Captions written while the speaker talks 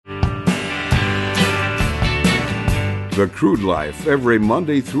The Crude Life, every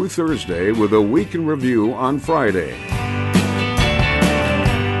Monday through Thursday with a week in review on Friday.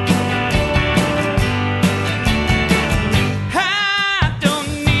 I don't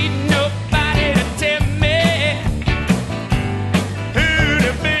need nobody to tell me who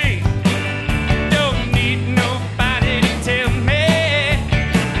to be. Don't need nobody to tell me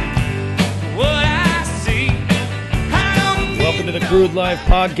what I see. Welcome to the Crude Life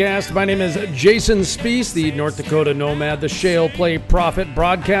Podcast. My name is Jason Spees, the North Dakota nomad, the shale play prophet,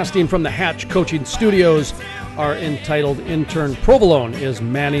 broadcasting from the Hatch Coaching Studios. Our entitled intern Provolone is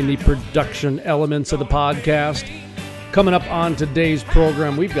manning the production elements of the podcast. Coming up on today's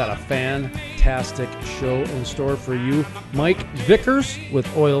program, we've got a fantastic show in store for you. Mike Vickers with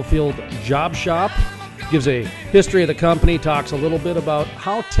Oilfield Job Shop gives a history of the company, talks a little bit about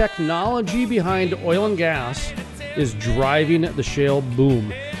how technology behind oil and gas is driving the shale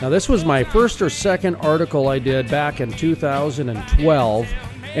boom. Now, this was my first or second article I did back in 2012,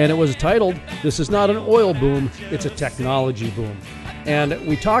 and it was titled, "This is not an oil boom, it's a technology boom." And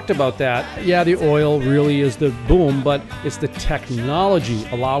we talked about that. Yeah, the oil really is the boom, but it's the technology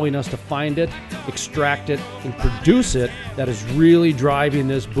allowing us to find it, extract it, and produce it that is really driving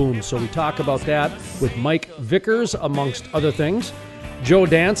this boom. So we talk about that with Mike Vickers, amongst other things. Joe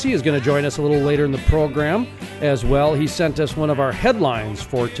Dancy is going to join us a little later in the program as well. He sent us one of our headlines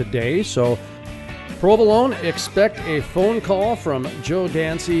for today. So, Provolone, expect a phone call from Joe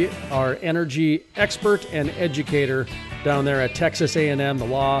Dancy, our energy expert and educator down there at Texas A&M, the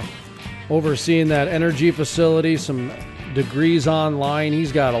law, overseeing that energy facility, some degrees online.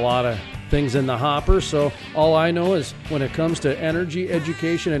 He's got a lot of things in the hopper. So all I know is when it comes to energy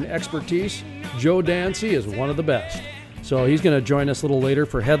education and expertise, Joe Dancy is one of the best. So he's going to join us a little later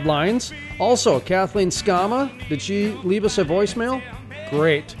for headlines. Also, Kathleen Skama, did she leave us a voicemail?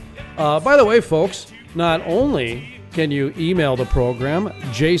 Great. By the way, folks, not only can you email the program,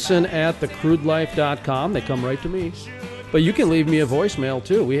 jason@thecrudelife.com. They come right to me. But you can leave me a voicemail,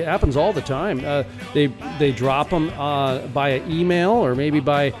 too. It happens all the time. They drop them by email or maybe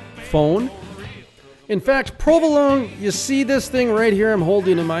by phone. In fact, Provolone, you see this thing right here I'm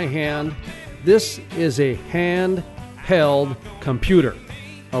holding in my hand? This is a handheld computer,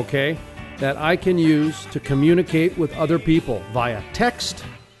 okay, that I can use to communicate with other people via text,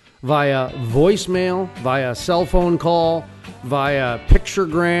 via voicemail, via cell phone call, via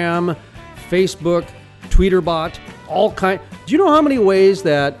picturegram, Facebook, Tweeterbot, all kind. Do you know how many ways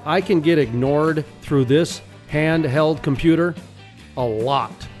that I can get ignored through this handheld computer? A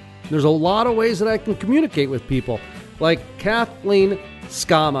lot. There's a lot of ways that I can communicate with people, like Kathleen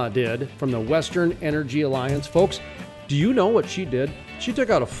Skama did from the Western Energy Alliance. Folks, do you know what she did? She took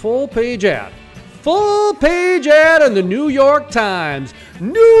out a full-page ad. Full-page ad in the New York Times.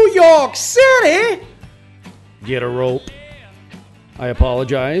 New York City! Get a rope. I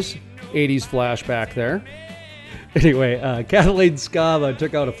apologize. 80s flashback there. Anyway, Kathleen Skama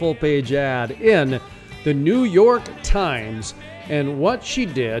took out a full-page ad in the New York Times. And what she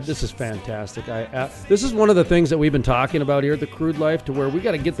did, this is fantastic. This is one of the things that we've been talking about here at the Crude Life, to where we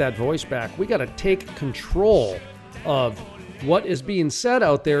got to get that voice back. We got to take control of what is being said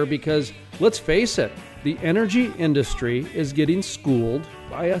out there, because let's face it, the energy industry is getting schooled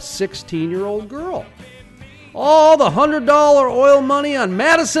by a 16-year-old girl. All the $100 oil money on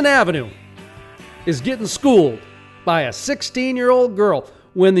Madison Avenue is getting schooled by a 16-year-old girl,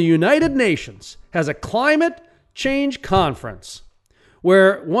 when the United Nations has a climate change conference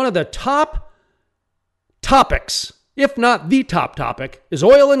where one of the top topics, if not the top topic, is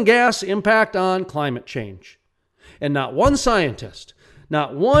oil and gas impact on climate change. And not one scientist,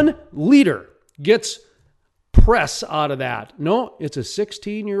 not one leader gets press out of that. No, it's a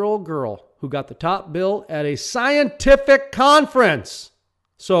 16-year-old girl who got the top bill at a scientific conference.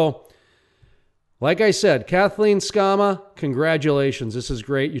 So, like I said, Kathleen Skama, congratulations. This is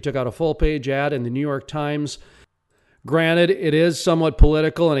great. You took out a full-page ad in the New York Times. Granted, it is somewhat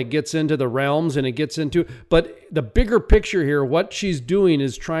political and it gets into the realms and it gets into, but the bigger picture here, what she's doing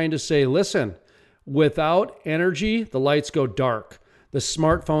is trying to say, listen, without energy, the lights go dark. The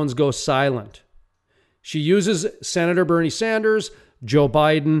smartphones go silent. She uses Senator Bernie Sanders, Joe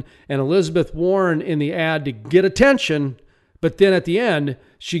Biden, and Elizabeth Warren in the ad to get attention, but then at the end,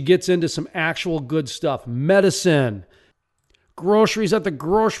 she gets into some actual good stuff. Medicine, groceries at the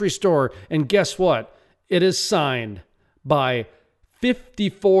grocery store, and guess what? It is signed by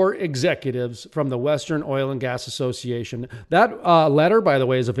 54 executives from the Western Oil and Gas Association. That letter, by the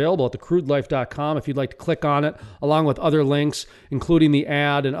way, is available at thecrudelife.com if you'd like to click on it, along with other links, including the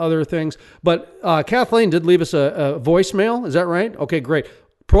ad and other things. But Kathleen did leave us a voicemail. Is that right? Okay, great.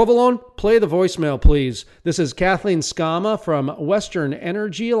 Provolone, play the voicemail, please. This is Kathleen Skama from Western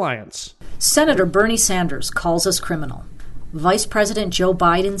Energy Alliance. Senator Bernie Sanders calls us criminal. Vice President Joe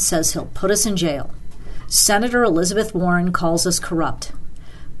Biden says he'll put us in jail. Senator Elizabeth Warren calls us corrupt.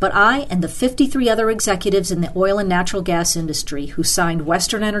 But I and the 53 other executives in the oil and natural gas industry who signed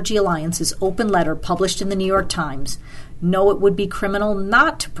Western Energy Alliance's open letter published in the New York Times know it would be criminal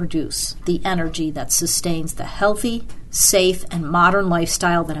not to produce the energy that sustains the healthy, safe, and modern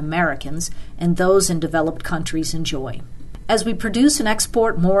lifestyle that Americans and those in developed countries enjoy. As we produce and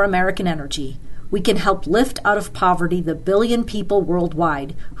export more American energy, we can help lift out of poverty the billion people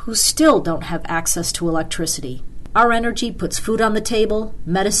worldwide who still don't have access to electricity. Our energy puts food on the table,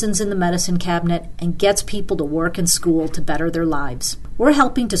 medicines in the medicine cabinet, and gets people to work and school to better their lives. We're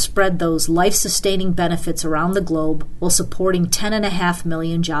helping to spread those life-sustaining benefits around the globe while supporting 10.5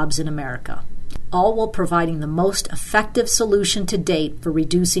 million jobs in America, all while providing the most effective solution to date for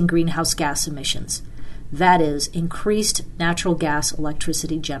reducing greenhouse gas emissions. That is, increased natural gas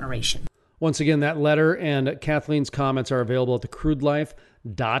electricity generation. Once again, that letter and Kathleen's comments are available at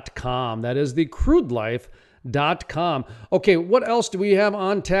thecrudelife.com. That is thecrudelife.com. Okay, what else do we have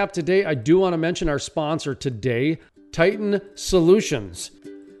on tap today? I do want to mention our sponsor today, Titan Solutions.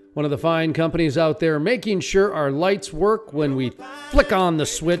 One of the fine companies out there making sure our lights work when we flick on the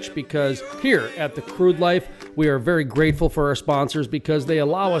switch, because here at the Crude Life, we are very grateful for our sponsors because they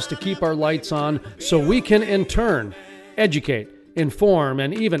allow us to keep our lights on so we can in turn educate, inform,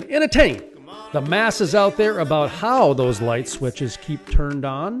 and even entertain the masses out there about how those light switches keep turned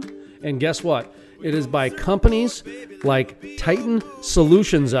on. And guess what? It is by companies like Titan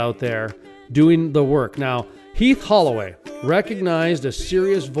Solutions out there doing the work. Now, Heath Holloway recognized a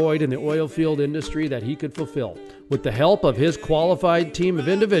serious void in the oil field industry that he could fulfill. With the help of his qualified team of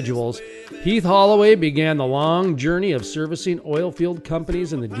individuals, Heath Holloway began the long journey of servicing oil field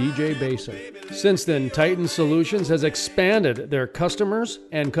companies in the DJ Basin. Since then, Titan Solutions has expanded their customers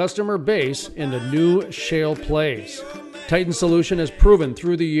and customer base into new shale plays. Titan Solution has proven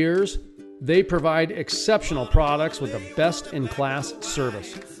through the years they provide exceptional products with the best-in-class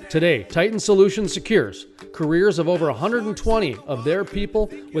service. Today, Titan Solutions secures careers of over 120 of their people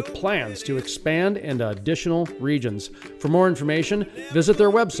with plans to expand into additional regions. For more information, visit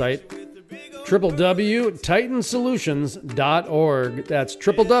their website, www.titansolutions.org. That's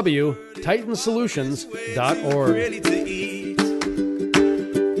www.titansolutions.org. Ready to eat.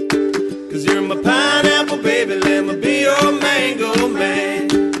 'Cause you're my pineapple, baby, let me be your mango man.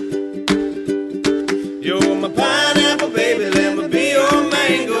 You're my pineapple, baby, let me be your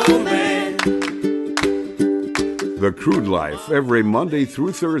mango man. The Crude Life, every Monday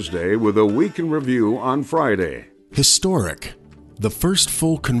through Thursday with a week in review on Friday. Historic. The first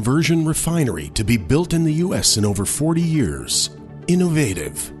full conversion refinery to be built in the U.S. in over 40 years.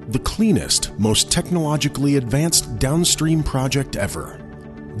 Innovative. The cleanest, most technologically advanced downstream project ever.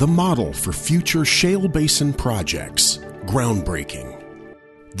 The model for future shale basin projects. Groundbreaking.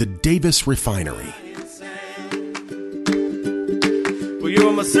 The Davis Refinery. Well,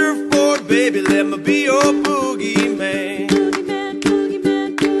 you're my surfboard, baby, let me be your boogie man.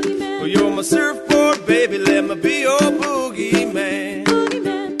 Well, you're my surfboard, baby, let me be your boogie man.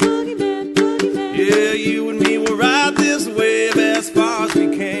 Yeah, you and me will ride this wave as far as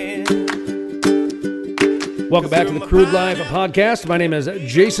we can. Welcome back to the Crude Life podcast. My name is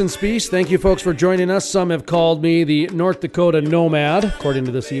Jason Spees. Thank you, folks, for joining us. Some have called me the North Dakota Nomad, according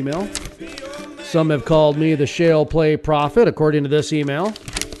to this email. Some have called me the Shale Play Prophet, according to this email.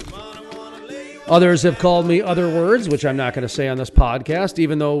 Others have called me other words, which I'm not going to say on this podcast,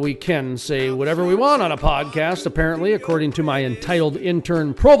 even though we can say whatever we want on a podcast, apparently, according to my entitled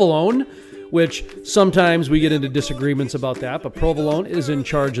intern Provolone, which sometimes we get into disagreements about that, but Provolone is in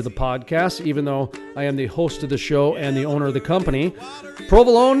charge of the podcast, even though I am the host of the show and the owner of the company.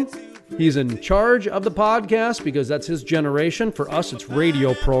 Provolone, he's in charge of the podcast because that's his generation. For us, it's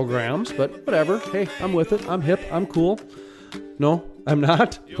radio programs, but whatever. Hey, I'm with it. I'm hip. I'm cool. No, I'm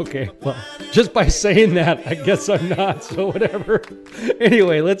not? Okay, well, just by saying that, I guess I'm not, so whatever.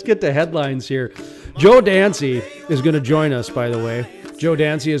 Anyway, let's get to headlines here. Joe Dancy is going to join us, by the way. Joe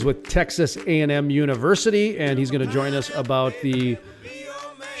Dancy is with Texas A&M University, and he's going to join us about the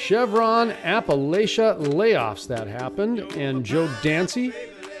Chevron Appalachia layoffs that happened. And Joe Dancy,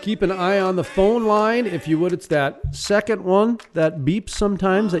 keep an eye on the phone line, if you would. It's that second one that beeps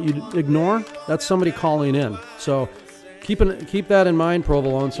sometimes that you ignore. That's somebody calling in. So keep that in mind,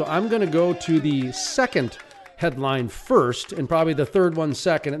 Provolone. So I'm going to go to the second headline first and probably the third one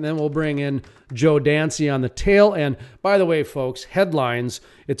second, and then we'll bring in Joe Dancy on the tail end. By the way, folks, headlines,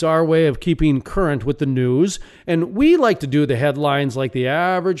 it's our way of keeping current with the news, and we like to do the headlines like the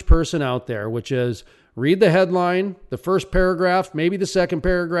average person out there, which is read the headline, the first paragraph, maybe the second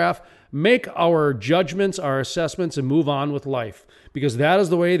paragraph, make our judgments, our assessments, and move on with life, because that is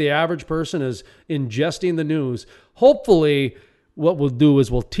the way the average person is ingesting the news. Hopefully, what we'll do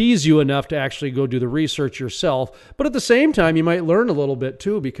is we'll tease you enough to actually go do the research yourself. But at the same time, you might learn a little bit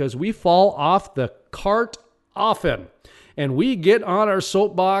too, because we fall off the cart often and we get on our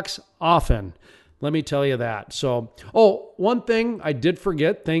soapbox often. Let me tell you that. So, one thing I did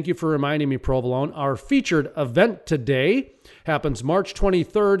forget. Thank you for reminding me, Provolone. Our featured event today happens March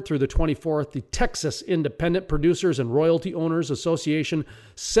 23rd through the 24th, the Texas Independent Producers and Royalty Owners Association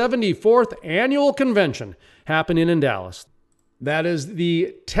 74th Annual Convention happening in Dallas. That is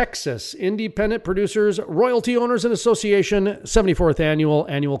the Texas Independent Producers, Royalty Owners and Association 74th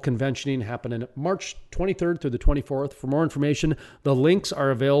Annual Convention happening March 23rd through the 24th. For more information, the links are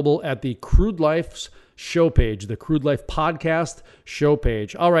available at the Crude Life's show page, the Crude Life Podcast show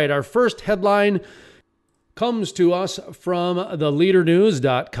page. All right, our first headline comes to us from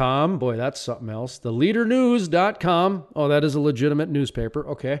theleadernews.com. Boy, that's something else. Theleadernews.com. Oh, that is a legitimate newspaper.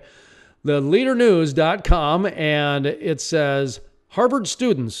 Okay. TheLeaderNews.com, and it says, Harvard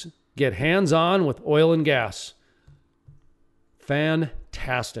students get hands-on with oil and gas.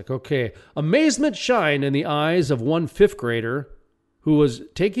 Fantastic. Okay. Amazement shined in the eyes of one fifth grader who was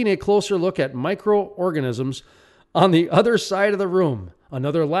taking a closer look at microorganisms on the other side of the room.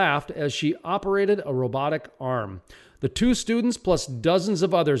 Another laughed as she operated a robotic arm. The two students, plus dozens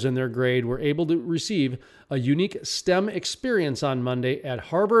of others in their grade, were able to receive a unique STEM experience on Monday at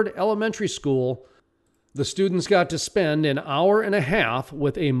Harvard Elementary School. The students got to spend an hour and a half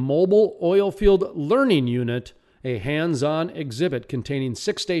with a mobile oilfield learning unit, a hands-on exhibit containing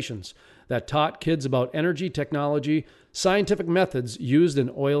 6 stations that taught kids about energy, technology, scientific methods used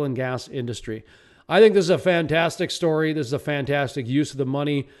in oil and gas industry. I think this is a fantastic story. This is a fantastic use of the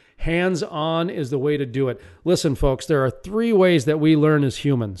money. Hands-on is the way to do it. Listen, folks, there are 3 ways that we learn as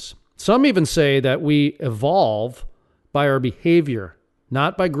humans. Some even say that we evolve by our behavior,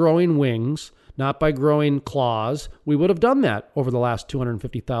 not by growing wings, not by growing claws. We would have done that over the last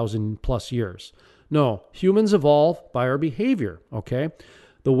 250,000 plus years. No, humans evolve by our behavior, okay?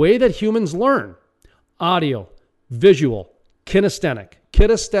 The way that humans learn, audio, visual, kinesthetic.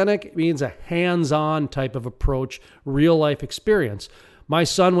 Kinesthetic means a hands-on type of approach, real-life experience. My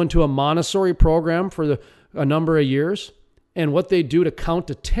son went to a Montessori program for a number of years, and what they do to count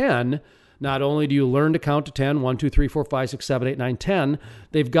to 10, not only do you learn to count to 10, 1, 2, 3, 4, 5, 6, 7, 8, 9, 10,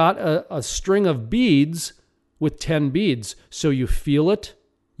 they've got a string of beads with 10 beads. So you feel it,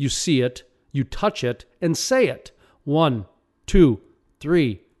 you see it, you touch it, and say it. 1, 2,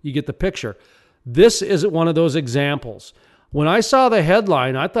 3, you get the picture. This is one of those examples. When I saw the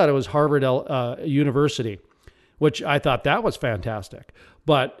headline, I thought it was Harvard University, which I thought that was fantastic.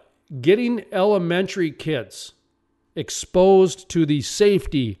 But getting elementary kids exposed to the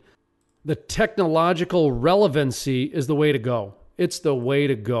safety, the technological relevancy is the way to go. It's the way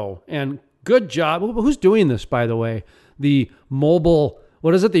to go. And good job. Who's doing this, by the way? The mobile,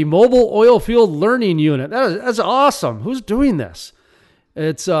 The Mobile Oilfield Learning Unit. That's awesome. Who's doing this?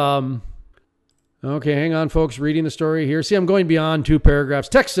 It's, okay, hang on, folks. Reading the story here. See, I'm going beyond 2 paragraphs.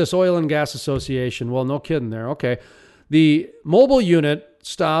 Texas Oil and Gas Association. Well, no kidding there. Okay. The mobile unit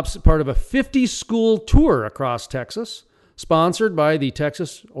stops part of a 50-school tour across Texas, sponsored by the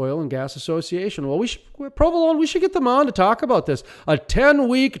Texas Oil and Gas Association. Well, Provolone, we should get them on to talk about this. A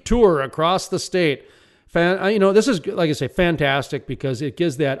 10-week tour across the state. This is, like I say, fantastic because it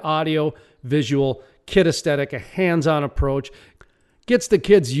gives that audio, visual, kinesthetic, a hands-on approach. Gets the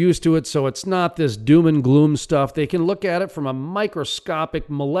kids used to it so it's not this doom and gloom stuff. They can look at it from a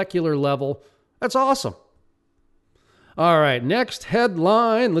microscopic, molecular level. That's awesome. All right, next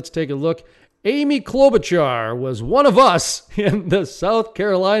headline. Let's take a look. Amy Klobuchar was one of us in the South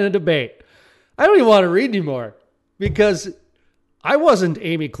Carolina debate. I don't even want to read anymore because I wasn't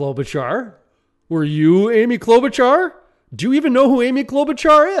Amy Klobuchar. Were you Amy Klobuchar? Do you even know who Amy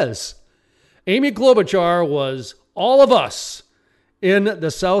Klobuchar is? Amy Klobuchar was all of us in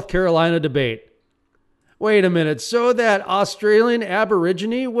the South Carolina debate. Wait a minute. So that Australian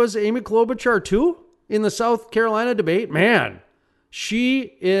Aborigine was Amy Klobuchar too in the South Carolina debate? Man, she's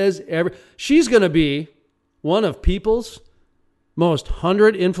going to be one of people's most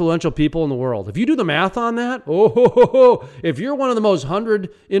 100 influential people in the world. If you do the math on that, if you're one of the most 100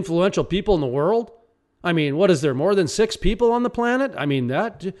 influential people in the world, I mean, what is there, more than 6 people on the planet? I mean,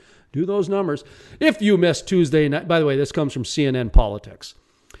 do those numbers. If you missed Tuesday night, by the way, this comes from CNN Politics.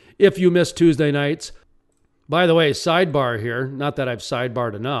 If you missed Tuesday nights, by the way, sidebar here, not that I've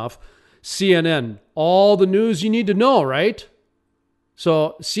sidebarred enough, CNN, all the news you need to know, right?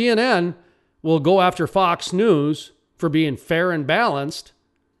 So CNN will go after Fox News for being fair and balanced,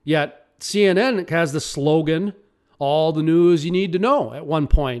 yet CNN has the slogan, all the news you need to know at one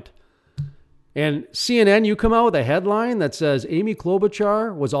point. And CNN, you come out with a headline that says Amy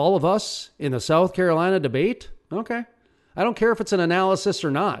Klobuchar was all of us in the South Carolina debate? Okay. I don't care if it's an analysis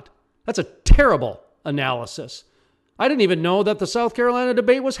or not. That's a terrible analysis. I didn't even know that the South Carolina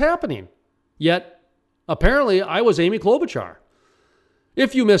debate was happening. Yet, apparently, I was Amy Klobuchar.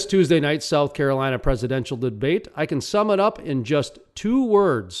 If you missed Tuesday night's South Carolina presidential debate, I can sum it up in just 2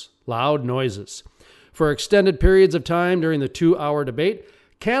 words: loud noises. For extended periods of time during the 2-hour debate,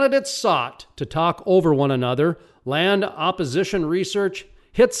 candidates sought to talk over one another, land opposition research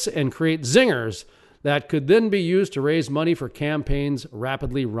hits, and create zingers that could then be used to raise money for campaigns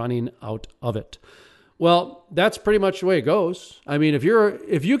rapidly running out of it. Well, that's pretty much the way it goes. I mean, if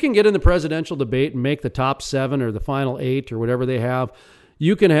you can get in the presidential debate and make the top 7 or the final 8 or whatever they have,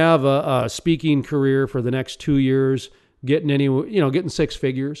 you can have a speaking career for the next 2 years, getting 6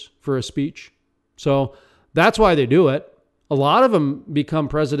 figures for a speech. So that's why they do it. A lot of them become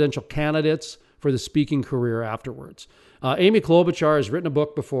presidential candidates for the speaking career afterwards. Amy Klobuchar has written a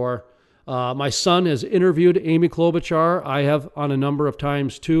book before. My son has interviewed Amy Klobuchar. I have on a number of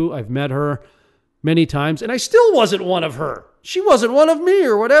times too. I've met her many times, and I still wasn't one of her. She wasn't one of me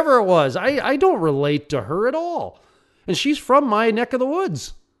or whatever it was. I don't relate to her at all. And she's from my neck of the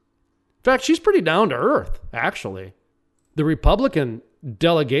woods. In fact, she's pretty down to earth, actually. The Republican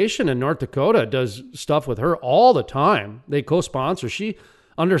delegation in North Dakota does stuff with her all the time. They co-sponsor. She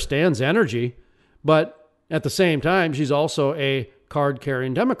understands energy, but at the same time, she's also a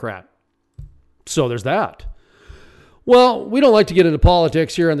card-carrying Democrat. So there's that. Well, we don't like to get into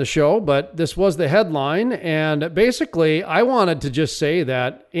politics here on the show, but this was the headline. And basically, I wanted to just say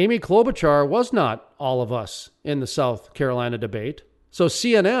that Amy Klobuchar was not all of us in the South Carolina debate. So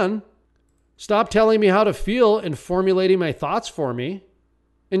CNN, stop telling me how to feel and formulating my thoughts for me,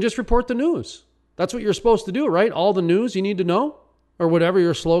 and just report the news. That's what you're supposed to do, right? All the news you need to know, or whatever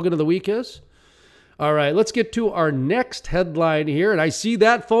your slogan of the week is. All right, let's get to our next headline here. And I see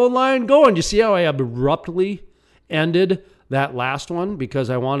that phone line going. You see how I abruptly ended that last one because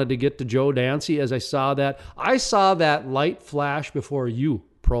I wanted to get to Joe Dancy as I saw that. I saw that light flash before you,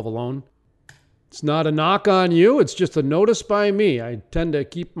 Provolone. It's not a knock on you. It's just a notice by me. I tend to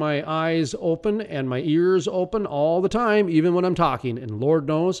keep my eyes open and my ears open all the time, even when I'm talking. And Lord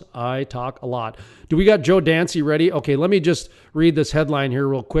knows I talk a lot. Do we got Joe Dancy ready? Okay, let me just read this headline here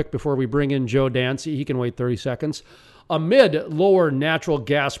real quick before we bring in Joe Dancy. He can wait 30 seconds. Amid lower natural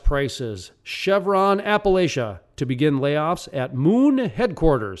gas prices, Chevron Appalachia to begin layoffs at Moon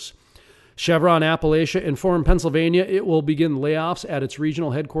headquarters. Chevron Appalachia informed Pennsylvania it will begin layoffs at its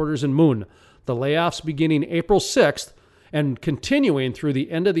regional headquarters in Moon. The layoffs beginning April 6th and continuing through the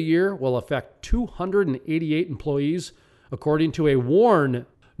end of the year will affect 288 employees, according to a WARN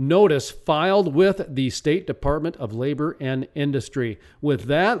notice filed with the State Department of Labor and Industry. With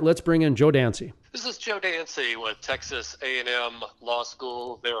that, let's bring in Joe Dancy. This is Joe Dancy with Texas A&M Law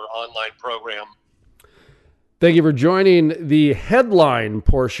School, their online program. Thank you for joining the headline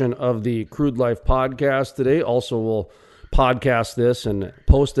portion of the Crude Life podcast today. Also, we'll podcast this and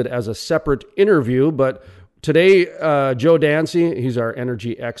post it as a separate interview. But today, Joe Dancy, he's our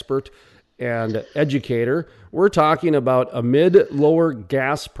energy expert and educator. We're talking about amid lower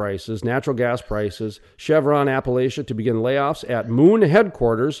gas prices, natural gas prices, Chevron Appalachia to begin layoffs at Moon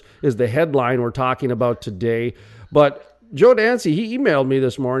headquarters is the headline we're talking about today. But Joe Dancy, he emailed me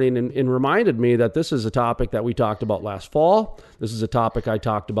this morning and reminded me that this is a topic that we talked about last fall. This is a topic I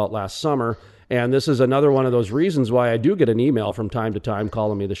talked about last summer. And this is another one of those reasons why I do get an email from time to time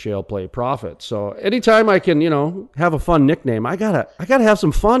calling me the Shale Play Prophet. So anytime I can, have a fun nickname, I gotta have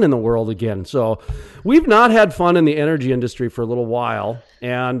some fun in the world again. So we've not had fun in the energy industry for a little while,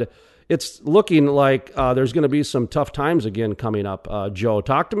 and it's looking like there's going to be some tough times again coming up. Joe,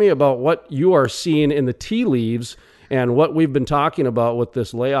 talk to me about what you are seeing in the tea leaves and what we've been talking about with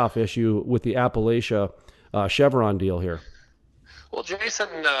this layoff issue with the Appalachia Chevron deal here. Well, Jason,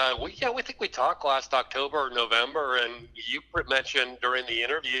 we think we talked last October or November, and you mentioned during the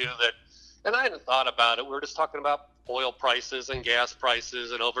interview that, and I hadn't thought about it, we were just talking about oil prices and gas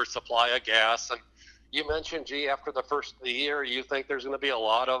prices and oversupply of gas, and you mentioned, after the first of the year, you think there's going to be a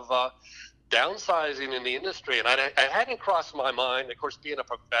lot of downsizing in the industry, and it hadn't crossed my mind. Of course, being a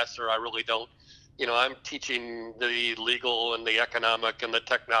professor, I really don't I'm teaching the legal and the economic and the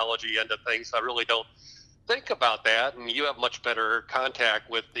technology end of things. I really don't think about that. And you have much better contact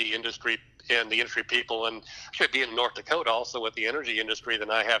with the industry and the industry people, and should be in North Dakota also with the energy industry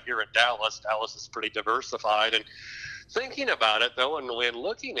than I have here in Dallas. Dallas is pretty diversified. And thinking about it, though, and when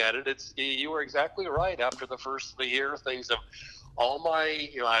looking at it, you were exactly right. After the first of the year, things have I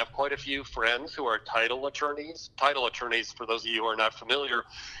have quite a few friends who are title attorneys. Title attorneys, for those of you who are not familiar,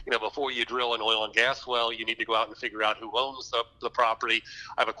 before you drill an oil and gas well, you need to go out and figure out who owns the property.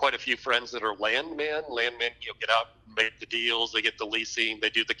 I have quite a few friends that are landmen. Landmen, get out and make the deals. They get the leasing. They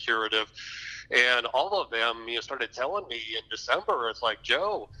do the curative. And all of them, started telling me in December, it's like,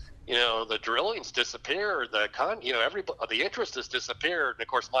 Joe, the drilling's disappeared. The interest has disappeared. And of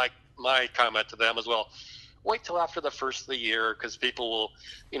course, my comment to them as well, wait till after the first of the year, because people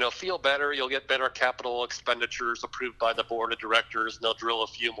will, feel better. You'll get better capital expenditures approved by the board of directors, and they'll drill a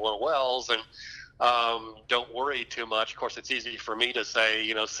few more wells. And don't worry too much. Of course, it's easy for me to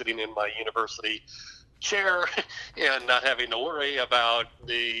say, sitting in my university chair and not having to worry about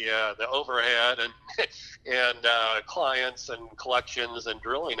the overhead and clients and collections and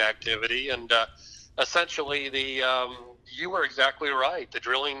drilling activity. And essentially, you were exactly right. The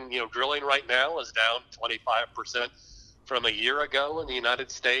drilling right now is down 25% from a year ago in the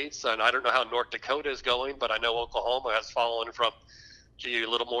United States. And I don't know how North Dakota is going, but I know Oklahoma has fallen from, a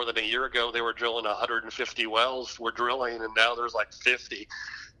little more than a year ago, they were drilling 150 wells. We're drilling, and now there's like 50.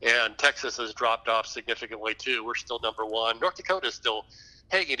 And Texas has dropped off significantly too. We're still number one. North Dakota is still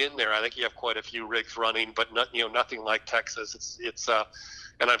hanging in there. I think you have quite a few rigs running, but nothing like Texas. It's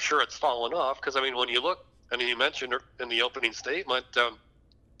and I'm sure it's fallen off because when you look, you mentioned in the opening statement,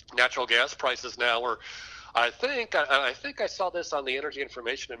 natural gas prices now are, I think I saw this on the Energy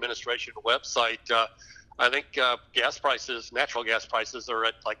Information Administration website. I think natural gas prices are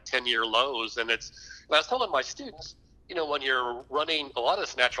at like 10-year lows. And I was telling my students, when you're running a lot of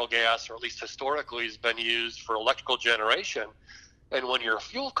this natural gas, or at least historically has been used for electrical generation, and when your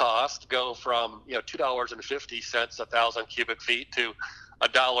fuel costs go from $2.50 a thousand cubic feet to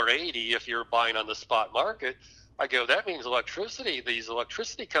 $1.80 if you're buying on the spot market, I go, that means electricity. These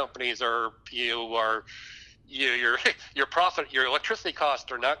electricity companies your profit, your electricity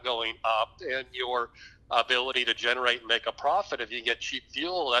costs are not going up, and your ability to generate and make a profit, if you get cheap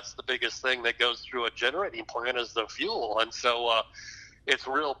fuel, that's the biggest thing that goes through a generating plant is the fuel. And so it's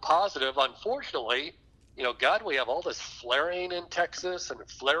real positive. Unfortunately, God, we have all this flaring in Texas and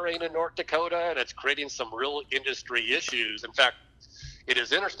flaring in North Dakota, and it's creating some real industry issues. In fact, it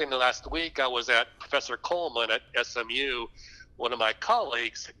is interesting. Last week, I was at Professor Coleman at SMU. One of my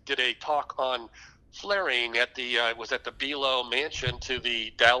colleagues did a talk on flaring at it was at the Belo Mansion to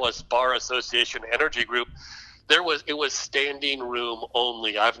the Dallas Bar Association Energy Group. It was standing room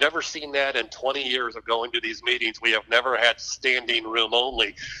only. I've never seen that in 20 years of going to these meetings. We have never had standing room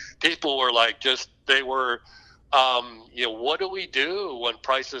only. People were like, what do we do when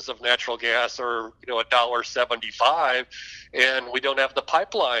prices of natural gas are, $1.75 and we don't have the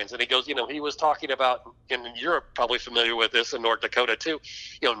pipelines? And he goes, he was talking about, and you're probably familiar with this in North Dakota too,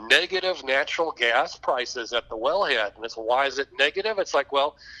 negative natural gas prices at the wellhead. And it's, why is it negative? It's like,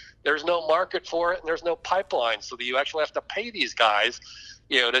 well, there's no market for it and there's no pipeline. So that you actually have to pay these guys,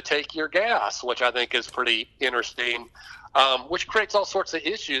 to take your gas, which I think is pretty interesting. Which creates all sorts of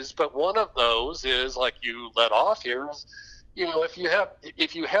issues, but one of those is, like you let off here, is,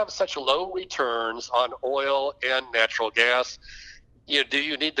 if you have such low returns on oil and natural gas, do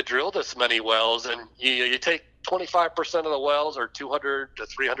you need to drill this many wells? And you take 25% of the wells, or 200 to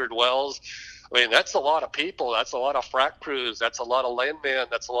 300 wells. That's a lot of people. That's a lot of frac crews. That's a lot of landmen.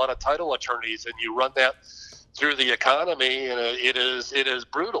 That's a lot of title attorneys. And you run that through the economy, and it is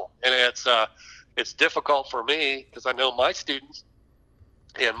brutal. And it's difficult for me because I know my students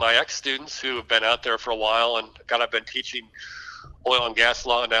and my ex-students who have been out there for a while, and God, I've been teaching oil and gas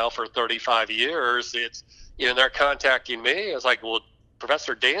law now for 35 years. It's, they're contacting me. It's like, well,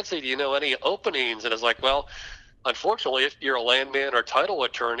 Professor Dancy, do you know any openings? And it's like, well, unfortunately, if you're a landman or title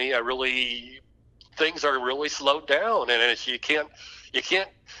attorney, things are really slowed down, and you can't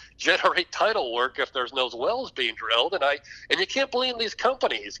generate title work if there's no wells being drilled. And you can't blame these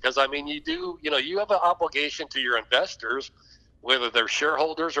companies, because you have an obligation to your investors, whether they're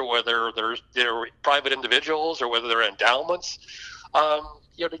shareholders or whether they're private individuals or whether they're endowments,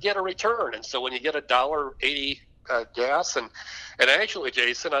 to get a return. And so when you get $1.80 gas, and actually,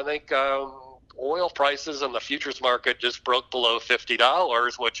 Jason, I think oil prices in the futures market just broke below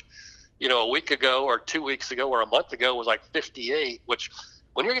 $50, which a week ago or 2 weeks ago or a month ago was like 58, which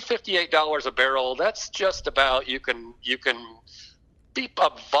when you're at $58 a barrel, that's just about, you can be a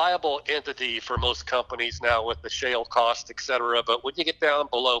viable entity for most companies now with the shale cost, et cetera. But when you get down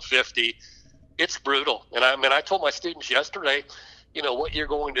below 50, it's brutal. And I told my students yesterday, what you're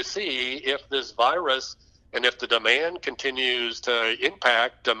going to see if this virus and if the demand continues to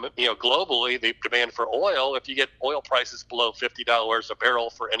impact, globally, the demand for oil, if you get oil prices below $50 a barrel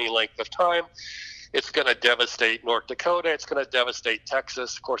for any length of time, it's going to devastate North Dakota. It's going to devastate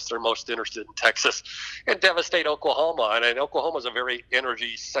Texas. Of course, they're most interested in Texas, and devastate Oklahoma. And Oklahoma is a very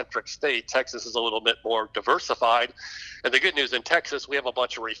energy-centric state. Texas is a little bit more diversified. And the good news in Texas, we have a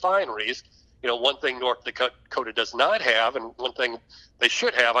bunch of refineries. One thing North Dakota does not have, and one thing they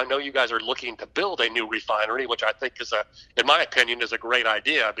should have, I know you guys are looking to build a new refinery, which I think in my opinion, is a great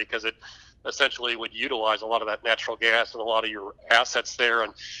idea, because it essentially would utilize a lot of that natural gas and a lot of your assets there,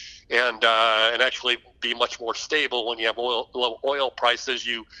 and actually be much more stable. When you have low oil prices,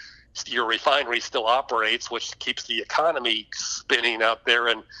 your refinery still operates, which keeps the economy spinning out there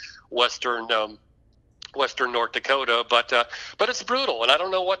in western North Dakota, but it's brutal, and I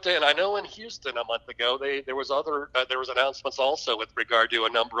don't know what to. And I know in Houston a month ago, there was announcements also with regard to a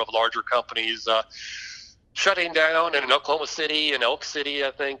number of larger companies shutting down. And in Oklahoma City and Elk City,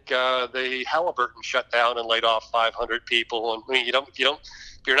 I think the Halliburton shut down and laid off 500 people. And if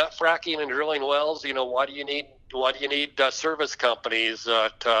you're not fracking and drilling wells, why do you need service companies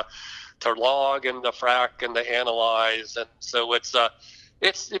to log and to frack and to analyze? And so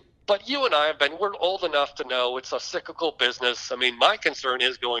but you and I we're old enough to know it's a cyclical business. I mean, my concern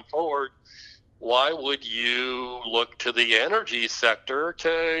is going forward, why would you look to the energy sector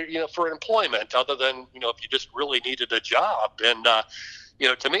for employment other than, if you just really needed a job? And,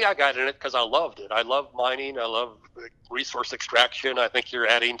 to me, I got in it because I loved it. I love mining. I love resource extraction. I think you're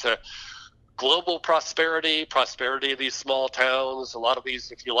adding to global prosperity of these small towns. A lot of these,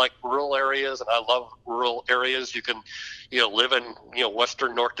 if you like rural areas, and I love rural areas, you can, live in,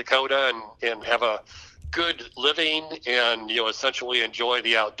 western North Dakota and have a good living and, essentially enjoy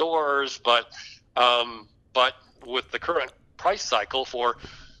the outdoors. But with the current price cycle for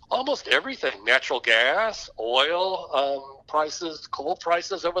almost everything, natural gas, oil prices, coal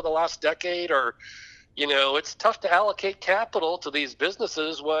prices over the last decade are, it's tough to allocate capital to these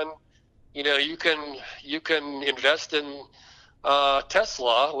businesses when, you can invest in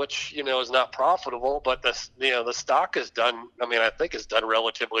Tesla, which is not profitable, but the stock has done. I think has done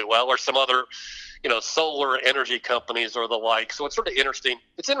relatively well, or some other, solar energy companies or the like. So it's sort of interesting.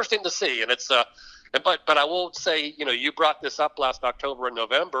 It's interesting to see, and it's but I will say, you brought this up last October and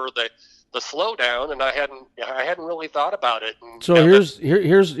November, the slowdown, and I hadn't really thought about it. And, so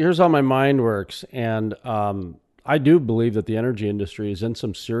here's how my mind works, and I do believe that the energy industry is in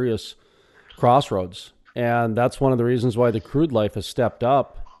some serious crossroads, and that's one of the reasons why the Crude life has stepped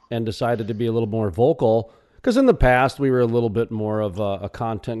up and decided to be a little more vocal, because in the past we were a little bit more of a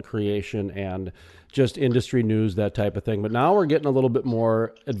content creation and just industry news, that type of thing, but now we're getting a little bit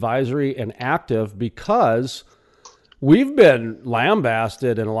more advisory and active because we've been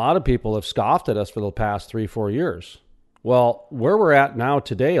lambasted and a lot of people have scoffed at us for the past 3-4 years. Well, where we're at now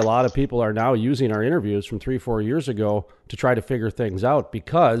today, a lot of people are now using our interviews from 3-4 years ago to try to figure things out,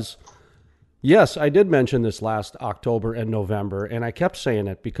 because yes, I did mention this last October and November, and I kept saying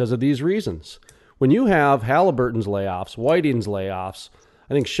it because of these reasons. When you have Halliburton's layoffs, Whiting's layoffs,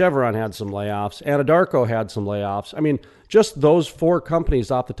 I think Chevron had some layoffs, Anadarko had some layoffs. I mean, just those 4 companies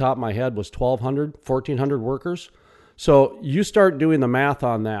off the top of my head was 1,200, 1,400 workers. So you start doing the math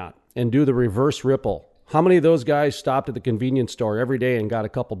on that and do the reverse ripple. How many of those guys stopped at the convenience store every day and got a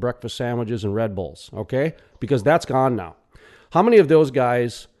couple breakfast sandwiches and Red Bulls, okay? Because that's gone now. How many of those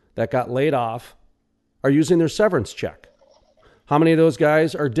guys that got laid off are using their severance check? How many of those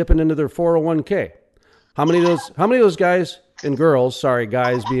guys are dipping into their 401k? How many of those guys and girls, sorry,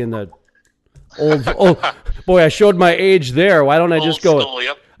 guys being the old boy, I showed my age there. Why don't I just go? School,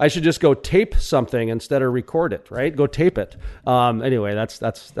 yep. I should just go tape something instead of record it, right? Go tape it. Anyway,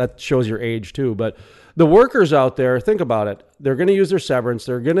 that shows your age too. But the workers out there, think about it. They're going to use their severance.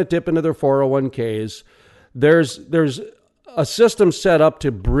 They're going to dip into their 401ks. There's a system set up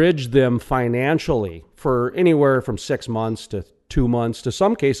to bridge them financially for anywhere from 6 months to 2 months to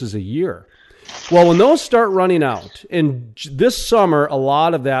some cases a year. Well, when those start running out, and this summer, a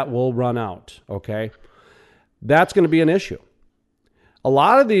lot of that will run out, okay? That's going to be an issue. A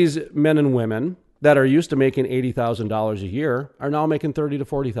lot of these men and women that are used to making $80,000 a year are now making $30,000 to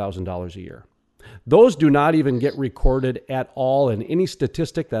 $40,000 a year. Those do not even get recorded at all in any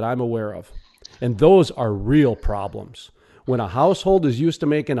statistic that I'm aware of. And those are real problems. When a household is used to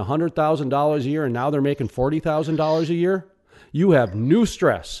making $100,000 a year and now they're making $40,000 a year, you have new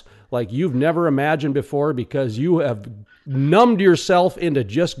stress. like you've never imagined before because you have numbed yourself into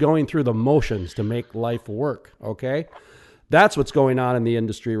just going through the motions to make life work, okay? That's what's going on in the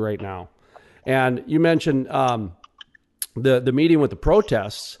industry right now. And you mentioned the meeting with the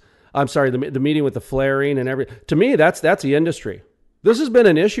protests. I'm sorry, the meeting with the flaring and everything. To me, that's the industry. This has been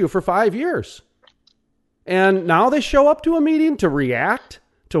an issue for 5 years. And now they show up to a meeting to react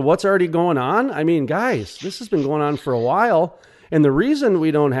to what's already going on. I mean, guys, this has been going on for a while. And the reason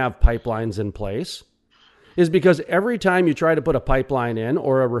we don't have pipelines in place is because every time you try to put a pipeline in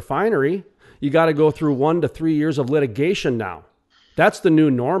or a refinery, you got to go through 1 to 3 years of litigation now. That's the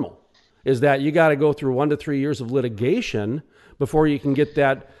new normal, is that you got to go through 1 to 3 years of litigation before you can get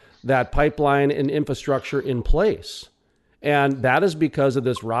that pipeline and infrastructure in place. And that is because of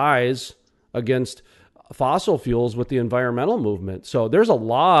this rise against fossil fuels with the environmental movement. So there's a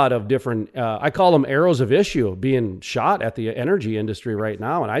lot of different, I call them arrows of issue being shot at the energy industry right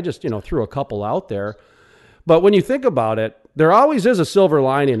now. And I just, threw a couple out there. But when you think about it, there always is a silver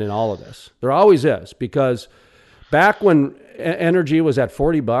lining in all of this. There always is, because back when energy was at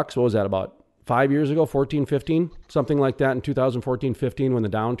 $40, what was that, about 5 years ago, 14, 15, something like that in 2014, 15, when the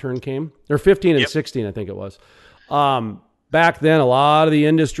downturn came, or 15 and 16, I think it was. Back then, a lot of the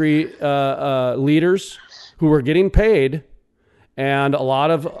industry leaders who were getting paid and a lot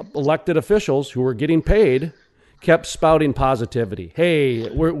of elected officials who were getting paid kept spouting positivity. Hey,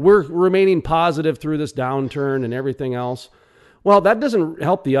 we're remaining positive through this downturn and everything else. Well, that doesn't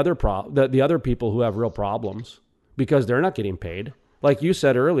help the other the other people who have real problems, because they're not getting paid. Like you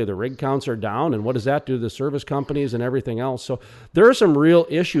said earlier, the rig counts are down, and what does that do to the service companies and everything else? So there are some real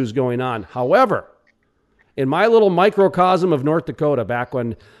issues going on. However, in my little microcosm of North Dakota, back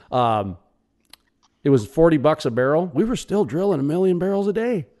when it was $40 a barrel, we were still drilling 1 million barrels a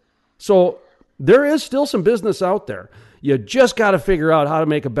day. So there is still some business out there. You just got to figure out how to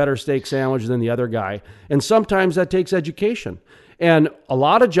make a better steak sandwich than the other guy. And sometimes that takes education. And a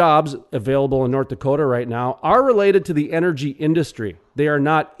lot of jobs available in North Dakota right now are related to the energy industry. They are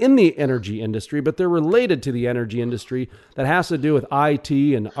not in the energy industry, but they're related to the energy industry that has to do with IT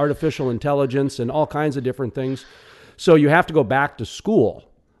and artificial intelligence and all kinds of different things. So you have to go back to school,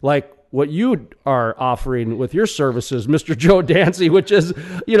 like what you are offering with your services, Mr. Joe Dancy, which is,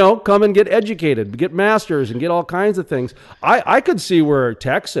 come and get educated, get masters and get all kinds of things. I could see where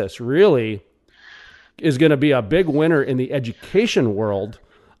Texas really is going to be a big winner in the education world.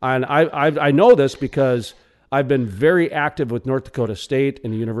 And I know this because I've been very active with North Dakota State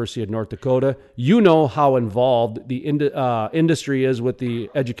and the University of North Dakota. You know how involved the industry is with the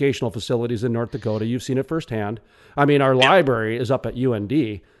educational facilities in North Dakota. You've seen it firsthand. I mean, our library is up at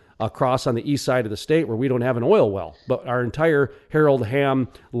UND, across on the east side of the state, where we don't have an oil well, but our entire Harold Ham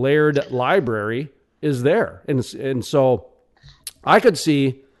Laird library is there. And so I could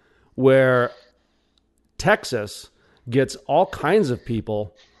see where Texas gets all kinds of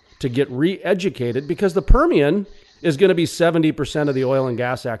people to get re-educated, because the Permian is going to be 70% of the oil and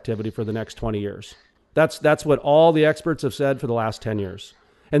gas activity for the next 20 years. That's what all the experts have said for the last 10 years.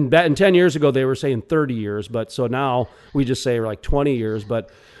 And 10 years ago, they were saying 30 years. But so now we just say like 20 years. But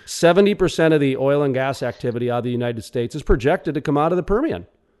 70% of the oil and gas activity out of the United States is projected to come out of the Permian.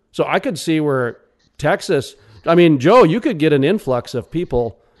 So I could see where Texas, I mean, Joe, you could get an influx of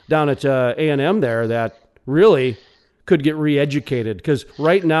people down at A&M there that really could get re-educated, because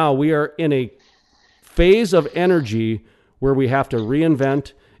right now we are in a phase of energy where we have to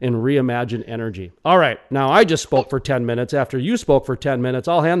reinvent and reimagine energy. All right, now I just spoke for 10 minutes. After you spoke for 10 minutes,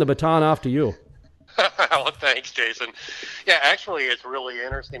 I'll hand the baton off to you. Well, thanks, Jason. Yeah, actually, it's really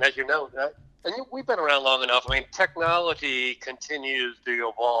interesting. As you know, and we've been around long enough. I mean, technology continues to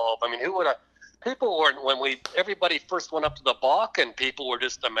evolve. I mean, who would have... People were, everybody first went up to the Bakken, people were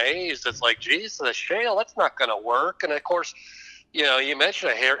just amazed. It's like, geez, the shale, that's not going to work. And of course, you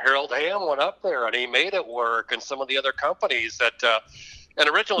mentioned Harold Ham went up there and he made it work, and some of the other companies that, and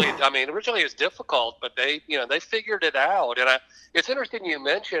originally it was difficult, but they figured it out. And it's interesting you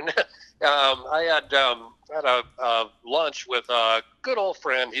mentioned, I had a lunch with a good old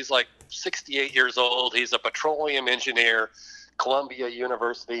friend. He's like 68 years old. He's a petroleum engineer, Columbia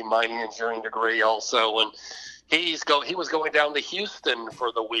University mining engineering degree also, and he was going down to Houston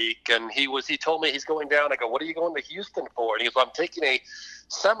for the week, and he told me he's going down. I go, what are you going to Houston for? And he goes, I'm taking a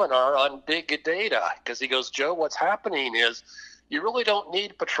seminar on big data, because he goes, Joe, what's happening is you really don't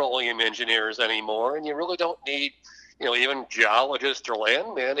need petroleum engineers anymore, and you really don't need even geologists or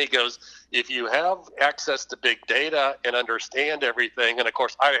landmen. He goes, if you have access to big data and understand everything, and of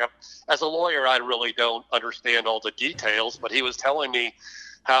course as a lawyer, I really don't understand all the details, but he was telling me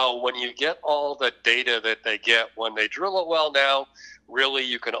how when you get all the data that they get when they drill a well now, really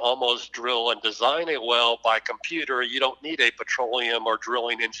you can almost drill and design a well by computer. You don't need a petroleum or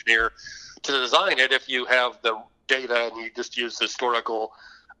drilling engineer to design it if you have the data and you just use historical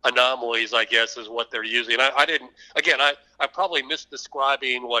anomalies, I guess, is what they're using. I'm probably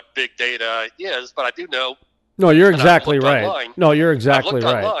misdescribing what big data is, but I do know. No, you're exactly right. Online. No, you're exactly I've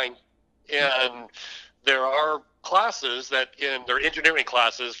looked right. Online, and there are classes that in their engineering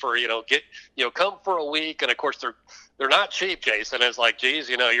classes for come for a week, and of course they're not cheap, Jason. It's like, geez,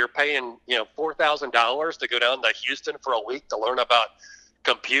 you're paying $4,000 to go down to Houston for a week to learn about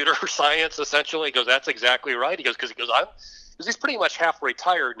computer science. Essentially, he goes, that's exactly right. He goes, because he's pretty much half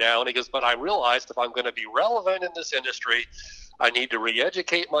retired now, and he goes, but I realized if I'm going to be relevant in this industry, I need to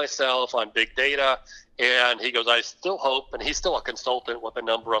re-educate myself on big data. And he goes, I still hope, and he's still a consultant with a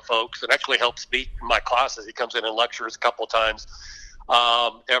number of folks and actually helps me in my classes. He comes in and lectures a couple of times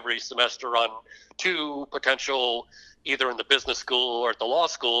every semester on two potential, either in the business school or at the law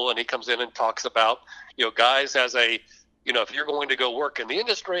school. And he comes in and talks about, guys, as a, if you're going to go work in the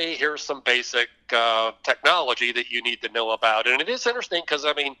industry, here's some basic technology that you need to know about. And it is interesting because,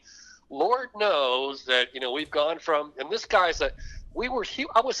 Lord knows that, we've gone from, and this guy's that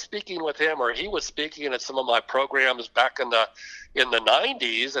I was speaking with him, or he was speaking at some of my programs back in the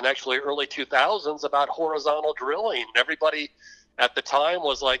 90s and actually early 2000s about horizontal drilling. And everybody at the time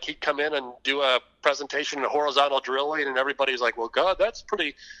was like, he'd come in and do a presentation on horizontal drilling, and everybody's like, well, God, that's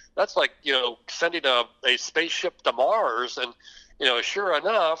like, sending a spaceship to Mars. And, sure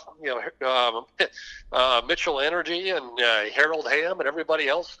enough, Mitchell Energy and Harold Hamm and everybody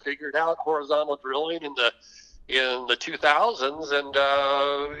else figured out horizontal drilling in the 2000s and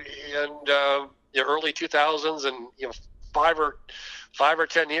the early 2000s, and 5 or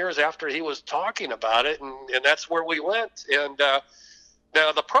 10 years after he was talking about it, and that's where we went. And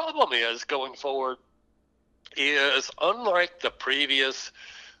now the problem is going forward is, unlike the previous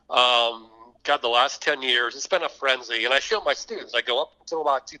the last 10 years, it's been a frenzy. And I show my students, I go up until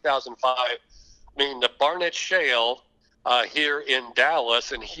about 2005. The Barnett Shale here in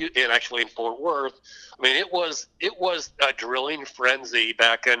Dallas and actually in Fort Worth, it was a drilling frenzy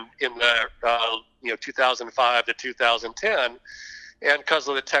back in the 2005 to 2010, and because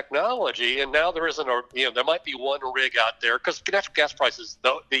of the technology. And now there isn't there might be one rig out there because natural gas prices,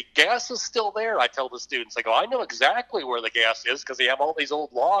 the gas is still there. I tell the students, I go, I know exactly where the gas is because they have all these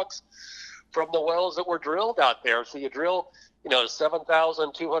old logs from the wells that were drilled out there. So you drill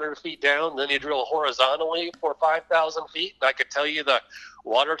 7,200 feet down, then you drill horizontally for 5,000 feet. And I could tell you the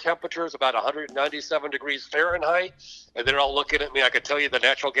water temperature is about 197 degrees Fahrenheit. And they're all looking at me. I could tell you the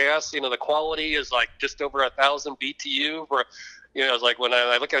natural gas, the quality is like just over 1,000 BTU for, it's like when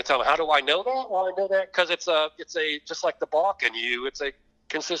I look at it, tell them, how do I know that? Well, I know that because it's a just like the Bakken, it's a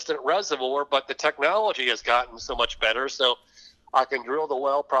consistent reservoir, but the technology has gotten so much better. So I can drill the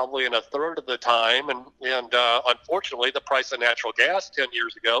well probably in a third of the time. And unfortunately, the price of natural gas 10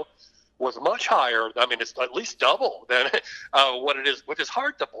 years ago was much higher. It's at least double than what it is, which is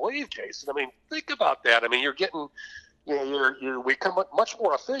hard to believe, Jason. Think about that. You're getting, we become much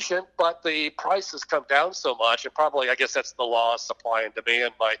more efficient, but the price has come down so much. And probably, I guess that's the law of supply and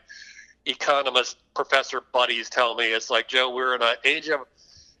demand. My economist professor buddies tell me, it's like, Joe, we're in an age of,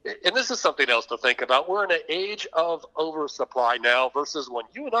 and this is something else to think about, we're in an age of oversupply now versus when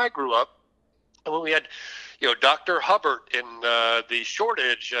you and I grew up, and when we had, Dr. Hubbard in the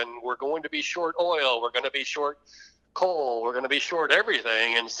shortage, and we're going to be short oil, we're going to be short coal, we're going to be short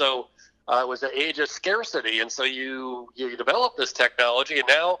everything. And so it was an age of scarcity. And so you develop this technology, and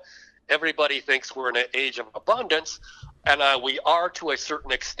now everybody thinks we're in an age of abundance. And we are to a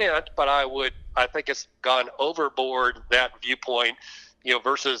certain extent, but I think it's gone overboard, that viewpoint,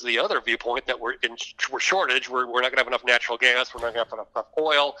 versus the other viewpoint that we're shortage. We're not going to have enough natural gas. We're not going to have enough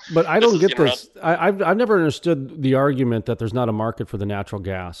oil. But I don't get this. I've never understood the argument that there's not a market for the natural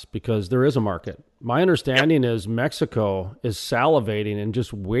gas, because there is a market. My understanding is Mexico is salivating and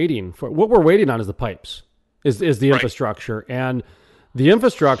just waiting for, what we're waiting on is the pipes, is the infrastructure. And the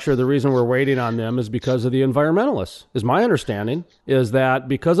infrastructure, the reason we're waiting on them is because of the environmentalists, is my understanding, is that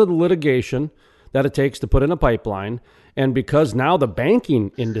because of the litigation that it takes to put in a pipeline, and because now the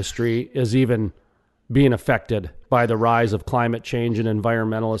banking industry is even being affected by the rise of climate change and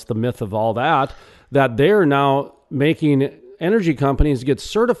environmentalists, the myth of all that, that they're now making energy companies get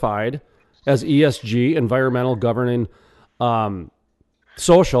certified as ESG, environmental governing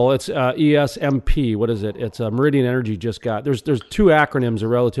social. It's ESMP. What is it? It's Meridian Energy just got, there's two acronyms are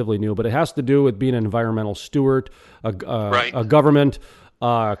relatively new, but it has to do with being an environmental steward, a government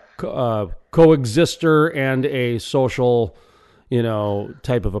coexister, and a social,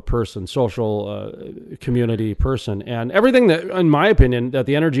 type of a person, social community person, and everything that, in my opinion, that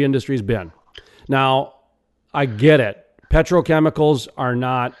the energy industry's been. Now, I get it. Petrochemicals are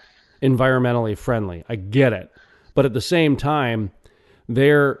not environmentally friendly. I get it. But at the same time,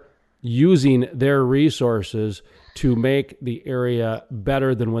 they're using their resources to make the area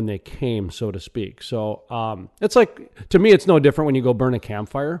better than when they came, so to speak. So it's like, to me, it's no different when you go burn a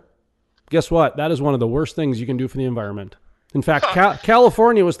campfire. Guess what? That is one of the worst things you can do for the environment. In fact,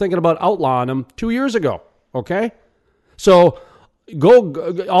 California was thinking about outlawing them 2 years ago, okay? So go,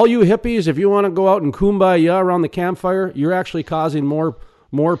 all you hippies, if you want to go out and kumbaya around the campfire, you're actually causing more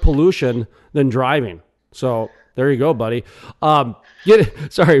pollution than driving. So there you go, buddy.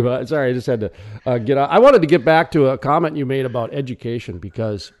 Sorry, I just had to get out. I wanted to get back to a comment you made about education,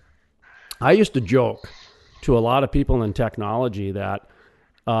 because I used to joke to a lot of people in technology that,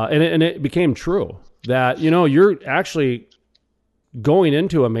 and it became true, that, you're actually going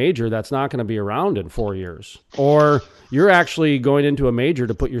into a major that's not going to be around in 4 years, or you're actually going into a major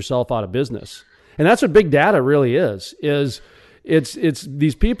to put yourself out of business. And that's what big data really is it's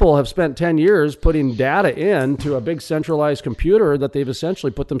these people have spent 10 years putting data into a big centralized computer that they've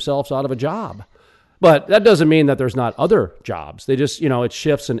essentially put themselves out of a job. But that doesn't mean that there's not other jobs. They just, it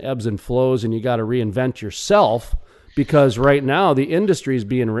shifts and ebbs and flows, and you got to reinvent yourself, because right now the industry is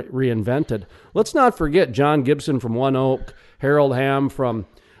being reinvented. Let's not forget John Gibson from One Oak, Harold Hamm from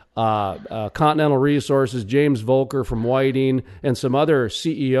Continental Resources, James Volker from Whiting, and some other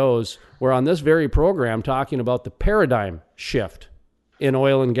CEOs were on this very program talking about the paradigm shift in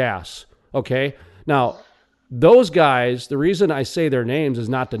oil and gas. Okay? Now, those guys, the reason I say their names is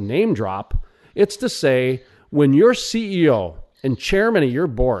not to name drop. It's to say, when your CEO and chairman of your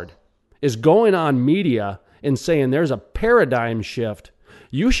board is going on media and saying there's a paradigm shift,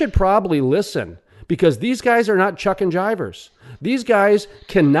 you should probably listen, because these guys are not chuck and jivers. These guys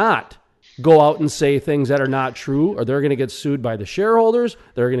cannot go out and say things that are not true, or they're going to get sued by the shareholders,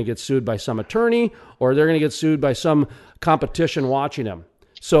 they're going to get sued by some attorney, or they're going to get sued by some competition watching them.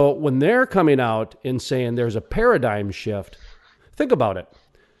 So when they're coming out and saying there's a paradigm shift, think about it.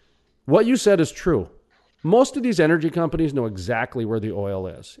 What you said is true. Most of these energy companies know exactly where the oil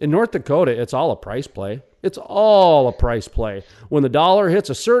is. In North Dakota, it's all a price play. It's all a price play. When the dollar hits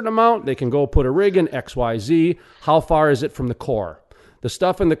a certain amount, they can go put a rig in XYZ. How far is it from the core? The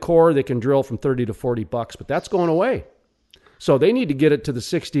stuff in the core, they can drill from $30 to $40, but that's going away. So they need to get it to the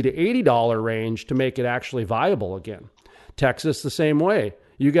 $60 to $80 range to make it actually viable again. Texas, the same way.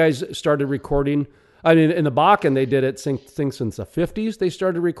 You guys started recording. I mean, in the Bakken, they did it since the 50s. They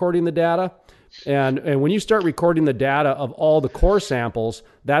started recording the data. And when you start recording the data of all the core samples,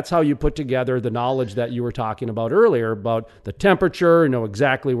 that's how you put together the knowledge that you were talking about earlier about the temperature, know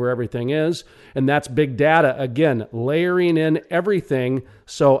exactly where everything is. And that's big data, again, layering in everything.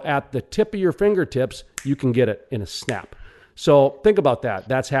 So at the tip of your fingertips, you can get it in a snap. So think about that.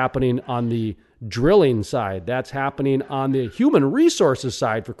 That's happening on the drilling side. That's happening on the human resources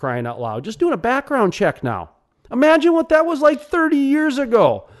side, for crying out loud. Just doing a background check now. Imagine what that was like 30 years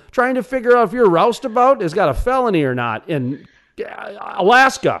ago. Trying to figure out if your roustabout has got a felony or not in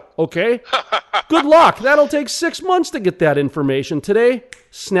Alaska, okay? Good luck. That'll take 6 months to get that information. Today,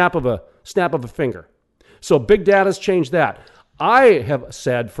 snap of a finger. So big data's changed that. I have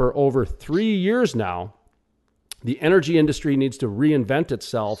said for over 3 years now, the energy industry needs to reinvent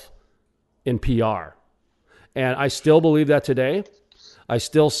itself in PR. And I still believe that today. I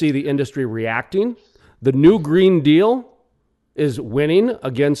still see the industry reacting. The new Green Deal is winning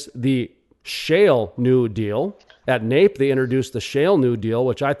against the Shale New Deal. At NAPE, they introduced the Shale New Deal,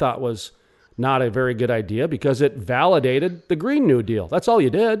 which I thought was not a very good idea because it validated the Green New Deal. That's all you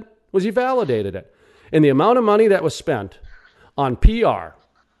did, was you validated it. And the amount of money that was spent on PR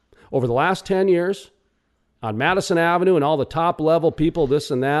over the last 10 years on Madison Avenue and all the top level people, this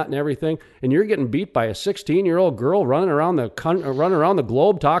and that and everything, and you're getting beat by a 16-year-old girl running around the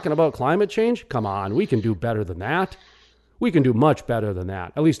globe talking about climate change? Come on, we can do better than that. We can do much better than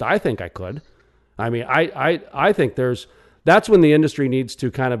that. At least I think I could. I mean, I think that's when the industry needs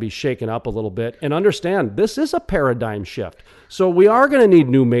to kind of be shaken up a little bit and understand this is a paradigm shift. So we are going to need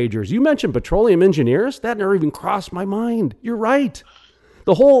new majors. You mentioned petroleum engineers. That never even crossed my mind. You're right.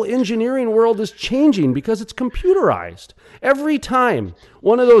 The whole engineering world is changing because it's computerized. Every time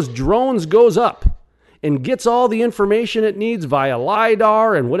one of those drones goes up and gets all the information it needs via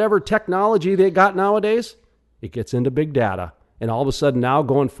LiDAR and whatever technology they got nowadays, it gets into big data. And all of a sudden now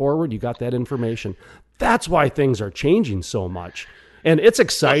going forward, you got that information. That's why things are changing so much. And it's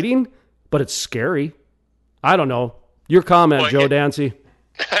exciting, but it's scary. I don't know. Your comment, Joe Dancy.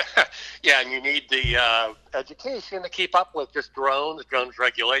 Yeah, and you need the education to keep up with just drones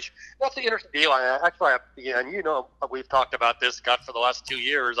regulation. That's the interesting deal. And we've talked about this, Scott, for the last 2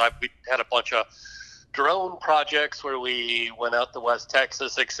 years. We had a bunch of drone projects where we went out to West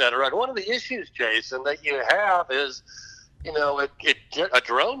Texas, et cetera. And one of the issues, Jason, that you have is, a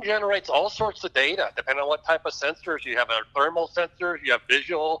drone generates all sorts of data, depending on what type of sensors. You have thermal sensors, you have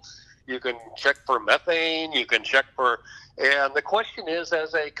visual, you can check for methane, you can check for, and the question is,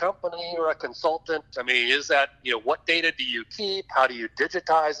 as a company or a consultant, is that, what data do you keep? How do you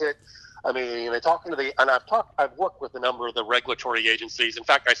digitize it? I've worked with a number of the regulatory agencies. In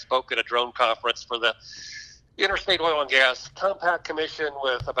fact, I spoke at a drone conference for the Interstate Oil and Gas Compact Commission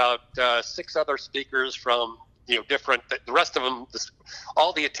with about 6 other speakers from, different, the rest of them,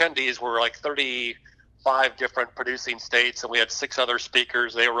 all the attendees were like 35 different producing states, and we had 6 other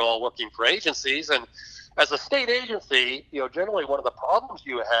speakers. They were all working for agencies. And as a state agency, generally one of the problems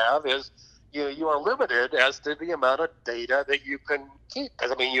you have is you are limited as to the amount of data that you can keep.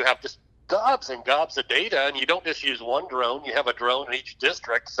 Because, you have just gobs and gobs of data, and you don't just use one drone. You have a drone in each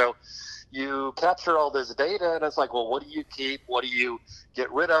district. So you capture all this data, and it's like, well, what do you keep? What do you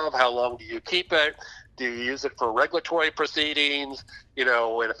get rid of? How long do you keep it? Do you use it for regulatory proceedings? And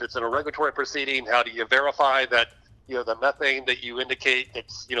if it's in a regulatory proceeding, how do you verify that, the methane that you indicate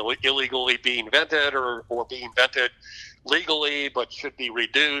it's, illegally being vented or being vented legally but should be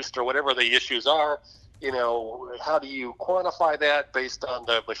reduced, or whatever the issues are? How do you quantify that based on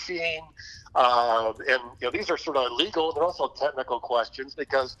the machine? These are sort of legal. They're also technical questions,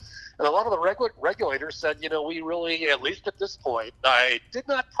 because, and a lot of the regulators said, we really, at least at this point, I did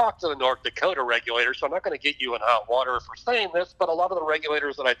not talk to the North Dakota regulator, so I'm not going to get you in hot water for saying this, but a lot of the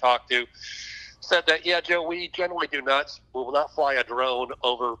regulators that I talked to said that, yeah, Joe, we generally will not fly a drone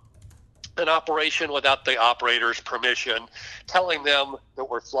over an operation without the operator's permission, telling them that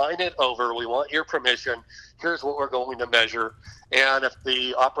we're flying it over, we want your permission, here's what we're going to measure. And if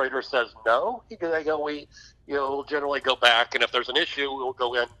the operator says no, we'll generally go back, and if there's an issue, we'll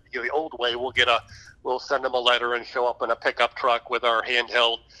go in the old way. We'll send them a letter and show up in a pickup truck with our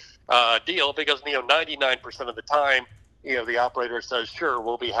handheld deal, because 99% of the time, the operator says, sure,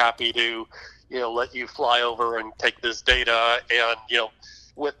 we'll be happy to let you fly over and take this data, and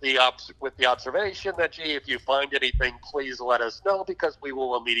with the observation that, gee, if you find anything, please let us know, because we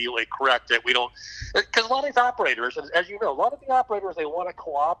will immediately correct it. We don't, because a lot of these operators, as you know, a lot of the operators, they want to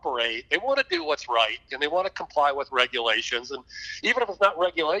cooperate, they want to do what's right, and they want to comply with regulations. And even if it's not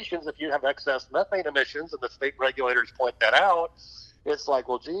regulations, if you have excess methane emissions, and the state regulators point that out, it's like,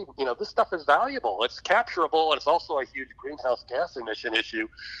 well, gee, this stuff is valuable. It's capturable, and it's also a huge greenhouse gas emission issue.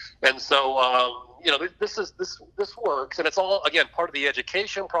 And so, this works, and it's all, again, part of the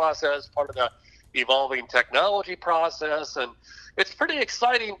education process, part of the evolving technology process, and it's pretty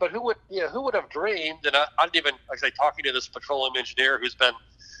exciting. But who would have dreamed? And I'd even, like I say, talking to this petroleum engineer who's been,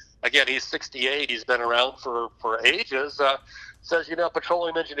 again, he's 68, he's been around for ages, says,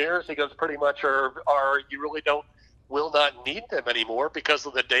 petroleum engineers, he goes, pretty much are you really will not need them anymore because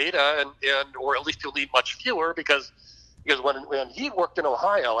of the data, and or at least you'll need much fewer, because when he worked in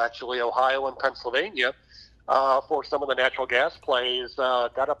Ohio and Pennsylvania, for some of the natural gas plays,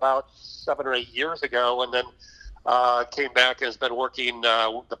 got about 7 or 8 years ago, and then came back and has been working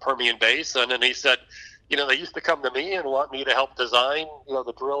the Permian Basin, and he said, they used to come to me and want me to help design,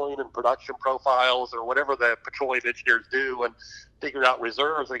 the drilling and production profiles or whatever the petroleum engineers do, and figure out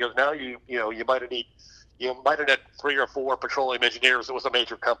reserves. And he goes, now you might have had 3 or 4 petroleum engineers. It was a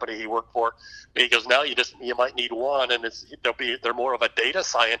major company he worked for. And he goes, now you might need one, and they're more of a data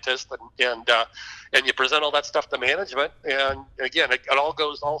scientist, and you present all that stuff to management. And again, it all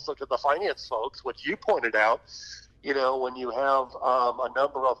goes also to the finance folks, which you pointed out. When you have a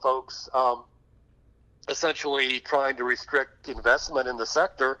number of folks essentially trying to restrict investment in the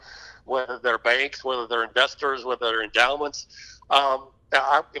sector, whether they're banks, whether they're investors, whether they're endowments.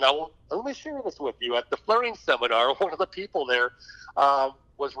 Let me share this with you. At the Flaring Seminar, one of the people there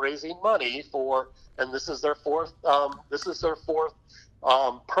was raising money for, and this is their fourth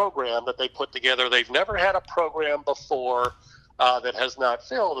program that they put together. They've never had a program before that has not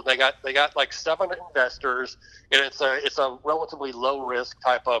filled, and they got like 7 investors, and it's a relatively low risk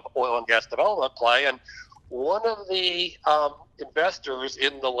type of oil and gas development play. And one of the investors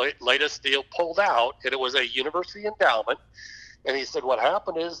in the latest deal pulled out, and it was a university endowment. And he said what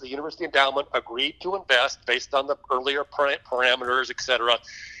happened is the university endowment agreed to invest based on the earlier parameters, et cetera.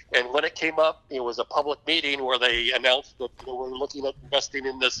 And when it came up, it was a public meeting where they announced that we're looking at investing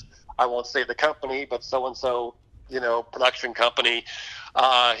in this, I won't say the company, but so-and-so, production company.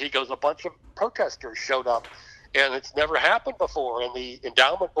 He goes, a bunch of protesters showed up. And it's never happened before. And the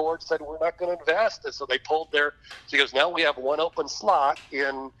endowment board said, we're not going to invest. And so they pulled their, so he goes, now we have one open slot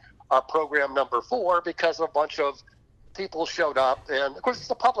in our program number 4 because a bunch of people showed up. And of course, it's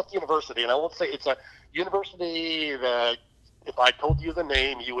a public university. And I won't say it's a university that if I told you the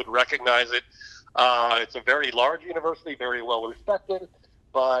name, you would recognize it. It's a very large university, very well respected.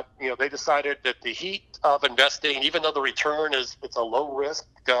 But, they decided that the heat of investing, even though the return it's a low risk,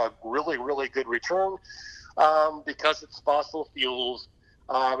 really, really good return, because it's fossil fuels.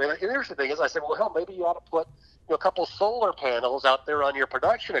 And here's the thing is I said, well, hell, maybe you ought to put a couple solar panels out there on your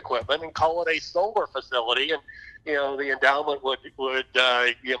production equipment and call it a solar facility. And, the endowment would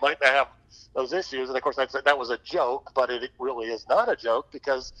you might not have those issues. And of course, I said that was a joke, but it really is not a joke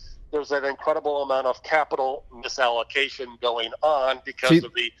because there's an incredible amount of capital misallocation going on because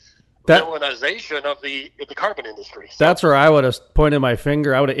of the villainization of the carbon industry. So, that's where I would have pointed my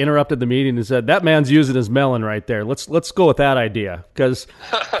finger. I would have interrupted the meeting and said, that man's using his melon right there. Let's go with that idea because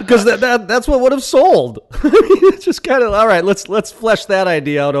that's what would have sold. It's just kind of, all right, let's flesh that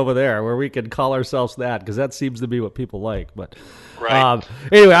idea out over there where we could call ourselves that because that seems to be what people like. But right.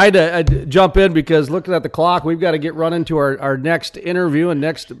 Anyway, I had to jump in because looking at the clock, we've got to get running to our next interview and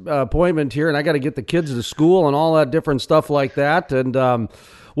next appointment here, and I got to get the kids to school and all that different stuff like that. And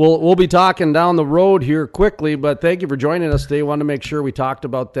We'll be talking down the road here quickly, but thank you for joining us today. Wanted to make sure we talked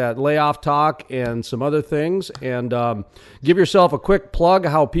about that layoff talk and some other things. And give yourself a quick plug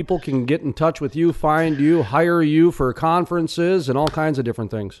how people can get in touch with you, find you, hire you for conferences and all kinds of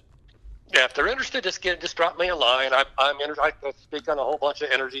different things. Yeah, if they're interested, just drop me a line. I speak on a whole bunch of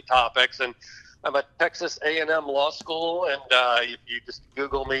energy topics, and I'm at Texas A&M Law School. And if you just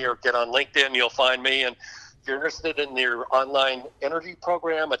Google me or get on LinkedIn, you'll find me. And if you're interested in your online energy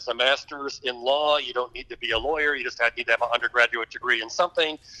program, it's a master's in law. You don't need to be a lawyer. You just need to have an undergraduate degree in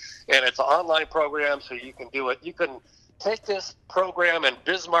something. And it's an online program, so you can do it. You can take this program in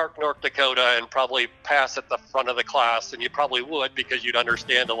Bismarck, North Dakota, and probably pass at the front of the class. And you probably would because you'd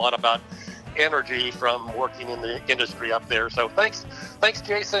understand a lot about energy from working in the industry up there. So thanks,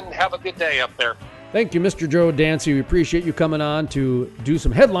 Jason. Have a good day up there. Thank you, Mr. Joe Dancy. We appreciate you coming on to do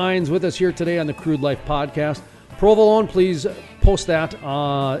some headlines with us here today on the Crude Life podcast. Provolone, please post that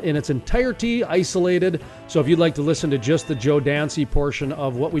in its entirety, isolated. So if you'd like to listen to just the Joe Dancy portion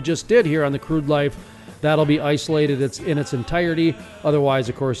of what we just did here on the Crude Life, that'll be isolated. It's in its entirety. Otherwise,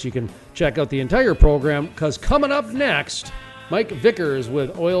 of course, you can check out the entire program because coming up next, Mike Vickers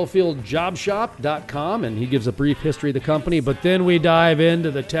with oilfieldjobshop.com, and he gives a brief history of the company, but then we dive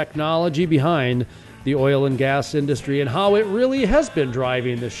into the technology behind the oil and gas industry and how it really has been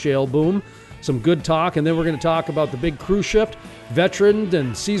driving the shale boom. Some good talk, and then we're going to talk about the big cruise ship, veteran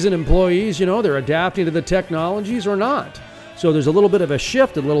and seasoned employees, they're adapting to the technologies or not. So there's a little bit of a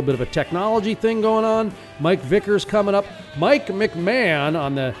shift, a little bit of a technology thing going on. Mike Vickers coming up. Mike McMahon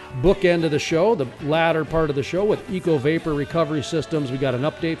on the book end of the show, the latter part of the show with Eco Vapor Recovery Systems. We got an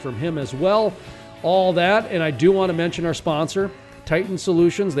update from him as well. All that, and I do want to mention our sponsor, Titan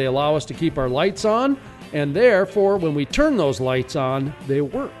Solutions. They allow us to keep our lights on, and therefore, when we turn those lights on, they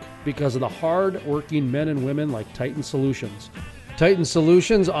work because of the hard-working men and women like Titan Solutions. Titan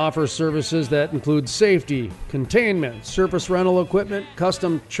Solutions offers services that include safety, containment, surface rental equipment,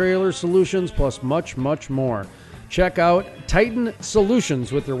 custom trailer solutions, plus much, much more. Check out Titan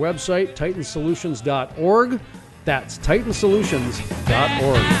Solutions with their website, titansolutions.org. That's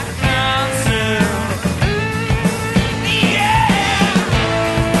titansolutions.org.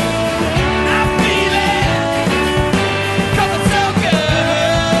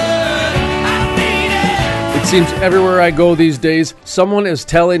 It seems everywhere I go these days, someone is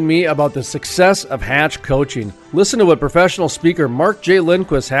telling me about the success of Hatch coaching. Listen to what professional speaker Mark J.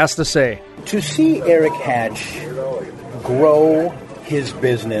 Lindquist has to say. To see Eric Hatch grow his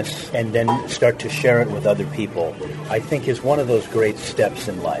business and then start to share it with other people, I think is one of those great steps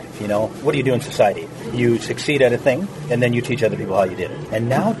in life. What do you do in society? You succeed at a thing, and then you teach other people how you did it. And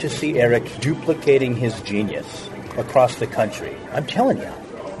now to see Eric duplicating his genius across the country, I'm telling you,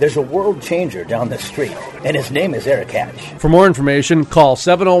 there's a world changer down the street, and his name is Eric Hatch. For more information, call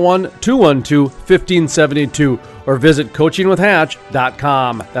 701-212-1572 or visit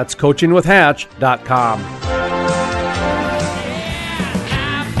coachingwithhatch.com. That's coachingwithhatch.com.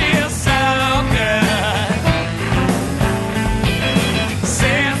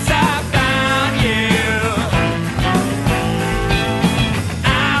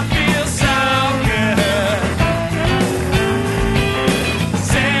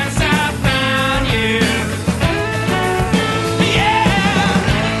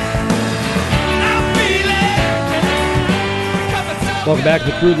 Welcome back to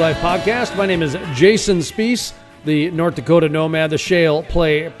the Crude Life Podcast. My name is Jason Spees, the North Dakota nomad, the shale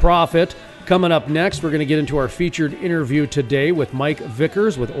play prophet. Coming up next, we're going to get into our featured interview today with Mike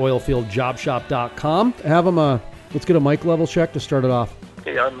Vickers with oilfieldjobshop.com. Have him, let's get a mic level check to start it off.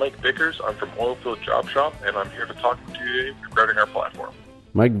 Hey, I'm Mike Vickers. I'm from Oilfield Job Shop, and I'm here to talk to you today regarding our platform.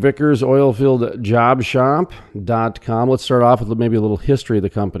 Mike Vickers, oilfieldjobshop.com. Let's start off with maybe a little history of the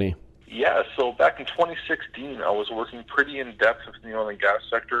company. Yeah, so back in 2016, I was working pretty in-depth in the oil and gas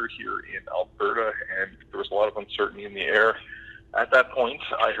sector here in Alberta, and there was a lot of uncertainty in the air. At that point,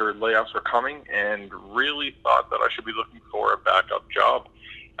 I heard layoffs were coming and really thought that I should be looking for a backup job.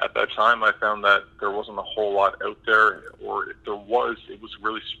 At that time, I found that there wasn't a whole lot out there, or if there was, it was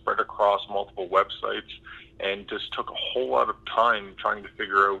really spread across multiple websites, and just took a whole lot of time trying to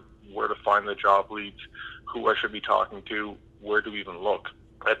figure out where to find the job leads, who I should be talking to, where to even look.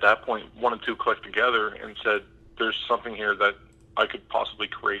 At that point, one and two clicked together and said, there's something here that I could possibly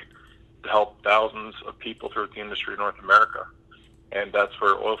create to help thousands of people throughout the industry in North America. And that's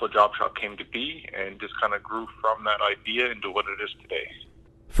where Oilfield Job Shop came to be, and just kind of grew from that idea into what it is today.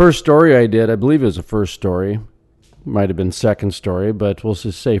 First story I did, I believe it was a first story. Might have been second story, but we'll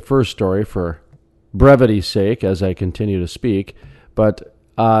just say first story for brevity's sake as I continue to speak. But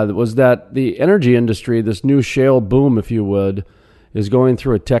was that the energy industry, this new shale boom, if you would, is going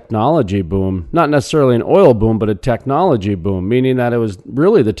through a technology boom. Not necessarily an oil boom, but a technology boom, meaning that it was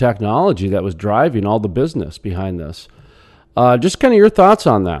really the technology that was driving all the business behind this. Just kind of your thoughts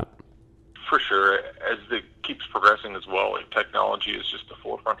on that. For sure. As it keeps progressing as well, technology is just the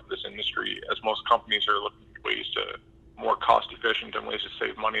forefront of this industry, as most companies are looking for ways to more cost efficient and ways to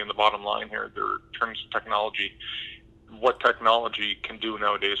save money in the bottom line here. There turns to technology. What technology can do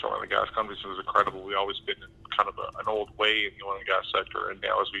nowadays for oil and gas companies is incredible. We've always been in kind of an old way in the oil and gas sector, and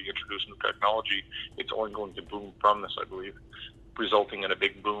now as we introduce new technology, it's only going to boom from this, I believe, resulting in a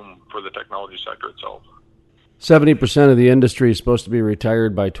big boom for the technology sector itself. 70% of the industry is supposed to be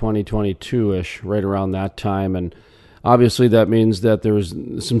retired by 2022-ish, right around that time, and obviously that means that there's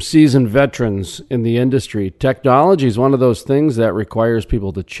some seasoned veterans in the industry. Technology is one of those things that requires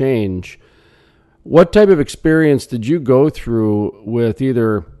people to change. What type of experience did you go through with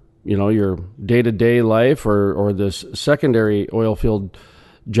either, your day-to-day life or this secondary oil field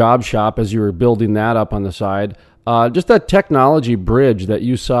job shop as you were building that up on the side? Just that technology bridge that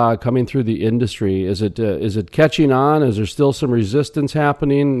you saw coming through the industry, is it catching on? Is there still some resistance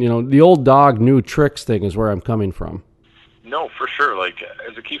happening? The old dog new tricks thing is where I'm coming from. No, for sure.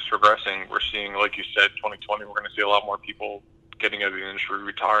 As it keeps progressing, we're seeing, like you said, 2020, we're going to see a lot more people getting out of the industry,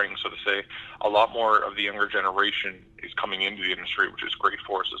 retiring, so to say. A lot more of the younger generation is coming into the industry, which is great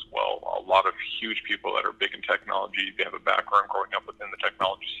for us as well. A lot of huge people that are big in technology, they have a background growing up within the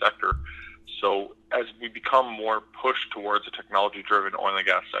technology sector. So as we become more pushed towards a technology-driven oil and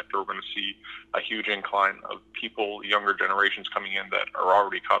gas sector, we're going to see a huge incline of people, younger generations coming in that are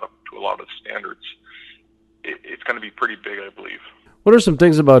already caught up to a lot of the standards. It's going to be pretty big, I believe. What are some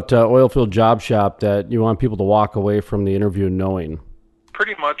things about Oilfield Job Shop that you want people to walk away from the interview knowing?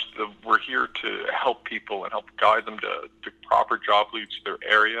 Pretty much we're here to help people and help guide them to proper job leads to their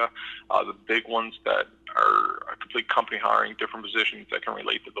area. The big ones that are a complete company hiring, different positions that can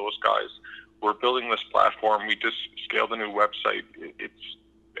relate to those guys. We're building this platform. We just scaled a new website. It's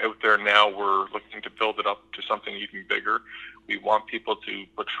out there now. We're looking to build it up to something even bigger. We want people to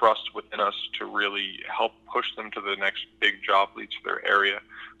put trust within us to really help push them to the next big job leads to their area.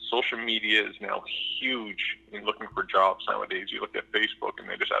 Social media is now huge in looking for jobs nowadays. You look at Facebook and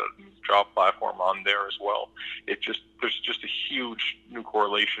they just added a new job platform on there as well. There's just a huge new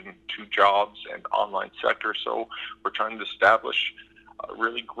correlation to jobs and online sector. So we're trying to establish a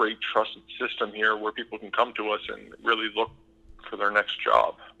really great trusted system here where people can come to us and really look for their next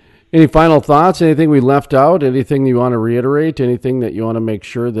job. Any final thoughts? Anything we left out? Anything you want to reiterate? Anything that you want to make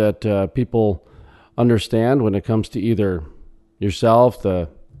sure that people understand when it comes to either yourself, the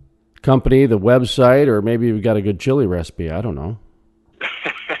company, the website, or maybe you've got a good chili recipe? I don't know.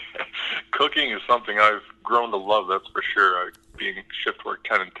 Cooking is something I've grown to love, that's for sure. Being shift work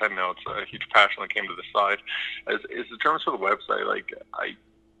 10 and 10 now, it's a huge passion that came to the side. As in terms of the website,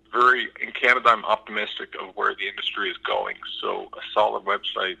 in Canada, I'm optimistic of where the industry is going. So a solid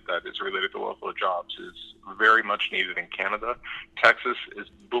website that is related to oilfield jobs is very much needed in Canada. Texas is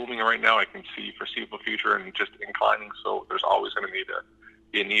booming right now. I can see foreseeable future and just inclining. So there's always going to need a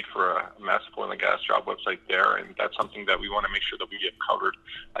be a need for a massive oil and gas job website there, and that's something that we want to make sure that we get covered.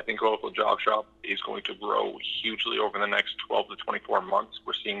 I think Oilfield Job Shop is going to grow hugely over the next 12 to 24 months.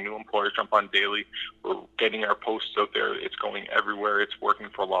 We're seeing new employers jump on daily. We're getting our posts out there. It's going everywhere. It's working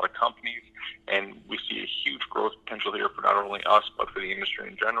for a lot of companies, and we see a huge growth potential here for not only us, but for the industry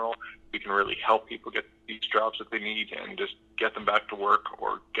in general. We can really help people get these jobs that they need and just get them back to work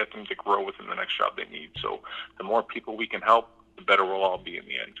or get them to grow within the next job they need. So the more people we can help, the better we'll all be in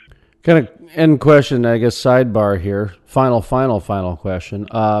the end. Kind of end question, I guess, sidebar here. Final question.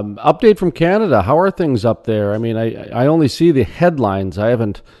 Update from Canada. How are things up there? I mean, I only see the headlines. I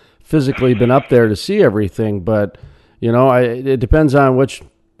haven't physically been up there to see everything, but, you know, it depends on which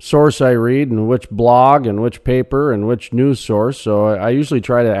source I read and which blog and which paper and which news source. So I usually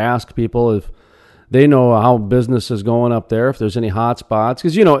try to ask people if they know how business is going up there, if there's any hot spots.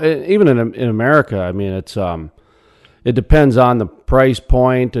 Because, you know, even in America, I mean, it depends on the price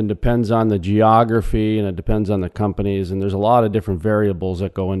point and depends on the geography and it depends on the companies. And there's a lot of different variables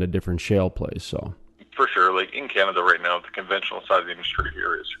that go into different shale plays. So for sure, like in Canada right now, the conventional side of the industry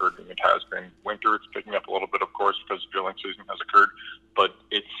here is hurting. It has been. Winter, it's picking up a little bit, of course, because drilling season has occurred, but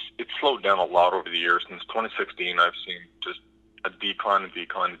it's slowed down a lot over the years. Since 2016, I've seen just a decline on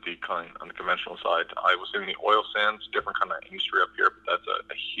the conventional side. I was in the oil sands, different kind of industry up here, but that's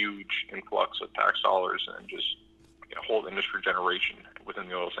a huge influx of tax dollars and just a whole industry generation within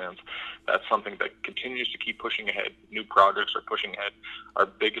the oil sands. That's something that continues to keep pushing ahead. New projects are pushing ahead. Our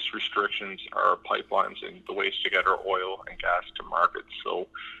biggest restrictions are pipelines and the ways to get our oil and gas to market. So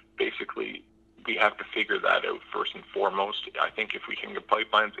basically, we have to figure that out first and foremost. I think if we can get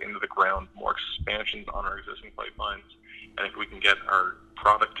pipelines into the ground, more expansions on our existing pipelines, and if we can get our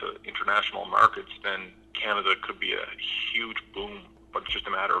product to international markets, then Canada could be a huge boom. But it's just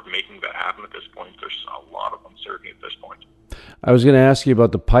a matter of making that happen at this point. There's a lot of uncertainty at this point. I was going to ask you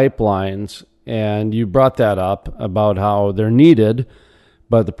about the pipelines, and you brought that up about how they're needed,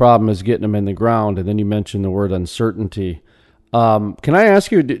 but the problem is getting them in the ground, and then you mentioned the word uncertainty. Can I ask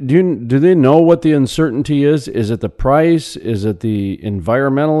you, do they know what the uncertainty is? Is it the price? Is it the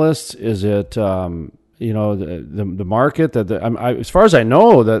environmentalists? Is it the market? As far as I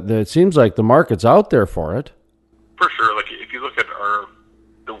know, that it seems like the market's out there for it. For sure. Like if you look at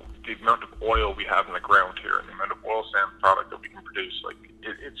the amount of oil we have in the ground here and the amount of oil sand product that we can produce, like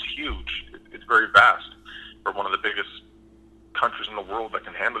it's huge. It's very vast. We're one of the biggest countries in the world that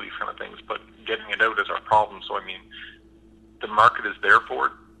can handle these kind of things, but getting it out is our problem. So I mean, the market is there for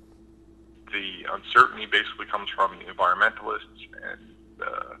it. The uncertainty basically comes from the environmentalists and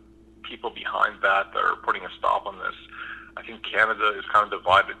the people behind that are putting a stop on this. I think Canada is kind of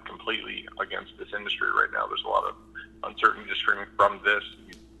divided completely against this industry right now. There's a lot of uncertainty just streaming from this.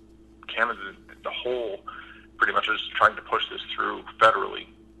 Canada, the whole, pretty much is trying to push this through federally,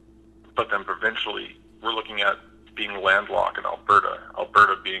 but then provincially, we're looking at being landlocked in Alberta.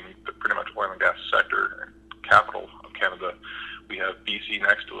 Alberta being the pretty much oil and gas sector and capital of Canada. We have BC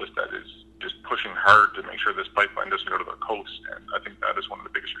next to us that is just pushing hard to make sure this pipeline doesn't go to the coast, and I think that is one of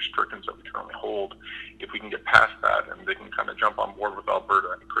the biggest restrictions that we currently hold. If we can get past that and they can kind of jump on board with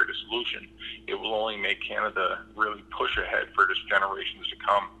Alberta and create a solution, it will only make Canada really push ahead for just generations to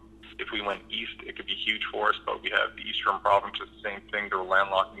come. If we went east, it could be huge for us, but we have the eastern provinces, the same thing. They're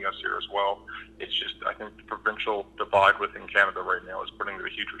landlocking us here as well. It's just, I think the provincial divide within Canada right now is putting the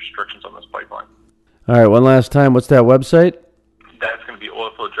huge restrictions on this pipeline. All right, one last time. What's that website? That's going to be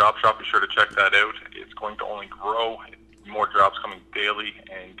Oilfield Job Shop. Be sure to check that out. It's going to only grow. More jobs coming daily,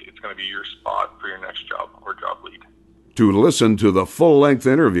 and it's going to be your spot for your next job or job lead. To listen to the full-length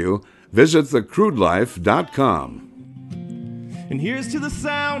interview, visit thecrudelife.com. And here's to the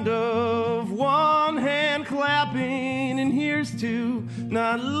sound of one hand clapping, and here's to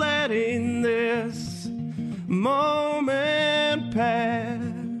not letting this moment pass.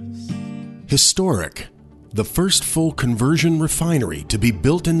 Historic, the first full conversion refinery to be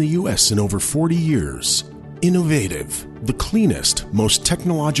built in the U.S. in over 40 years. Innovative, the cleanest, most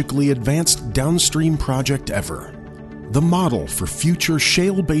technologically advanced downstream project ever. The model for future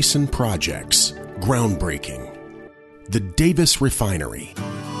shale basin projects. Groundbreaking. The Davis Refinery.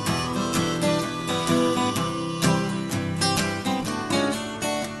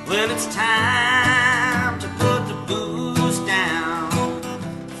 Well, it's time to put the booze down.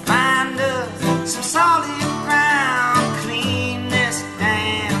 Find us some solid ground. Clean this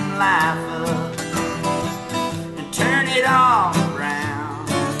damn life up and turn it all around.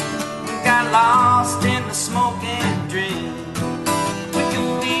 We got lost in the smoke and drink. We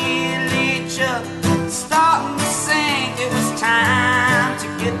can feel each other starting to sing. It was time to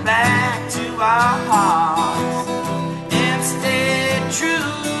get back to our hearts and stay true.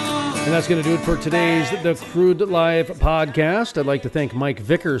 And that's going to do it for today's The Crude Life podcast. I'd like to thank Mike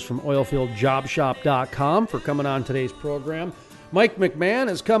Vickers from oilfieldjobshop.com for coming on today's program. Mike McMahon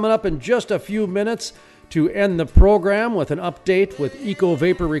is coming up in just a few minutes to end the program with an update with Eco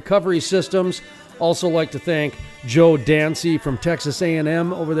Vapor Recovery Systems. Also like to thank Joe Dancy from Texas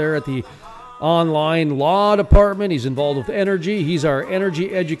A&M over there at the online law department. He's involved with energy. He's our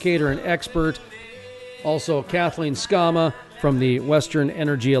energy educator and expert. Also Kathleen Skama from the Western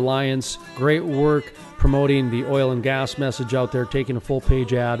Energy Alliance. Great work promoting the oil and gas message out there, taking a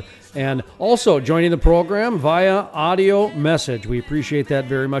full-page ad. And also joining the program via audio message. We appreciate that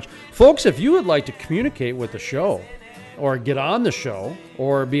very much. Folks, if you would like to communicate with the show or get on the show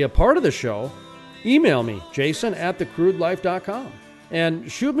or be a part of the show, email me, jason@thecrudelife.com.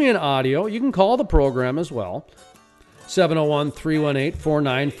 And shoot me an audio. You can call the program as well.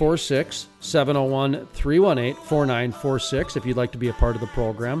 701-318-4946, 701-318-4946 if you'd like to be a part of the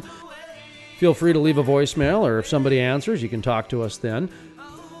program. Feel free to leave a voicemail, or if somebody answers, you can talk to us then.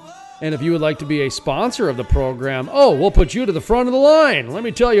 And if you would like to be a sponsor of the program, we'll put you to the front of the line. Let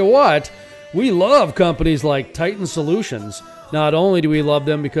me tell you what, we love companies like Titan Solutions. Not only do we love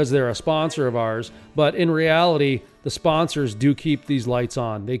them because they're a sponsor of ours, but in reality, the sponsors do keep these lights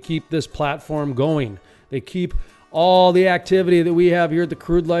on. They keep this platform going. They keep all the activity that we have here at the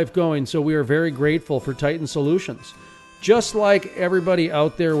Crude Life going, so we are very grateful for Titan Solutions. Just like everybody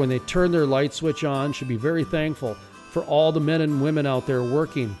out there, when they turn their light switch on, should be very thankful for all the men and women out there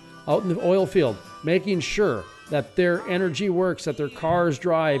working out in the oil field, making sure that their energy works, that their cars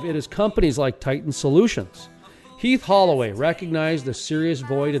drive. It is companies like Titan Solutions. Heath Holloway recognized the serious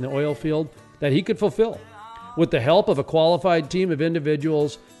void in the oil field that he could fulfill. With the help of a qualified team of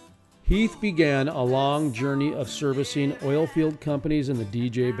individuals, Heath began a long journey of servicing oil field companies in the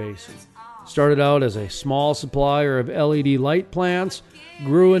DJ Basin. Started out as a small supplier of LED light plants,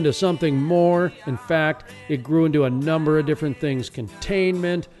 grew into something more. In fact, it grew into a number of different things: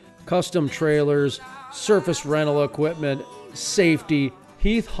 containment, custom trailers, surface rental equipment, safety.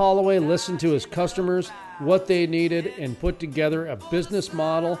 Heath Holloway listened to his customers, what they needed, and put together a business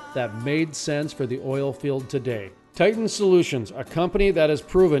model that made sense for the oil field today. Titan Solutions, a company that has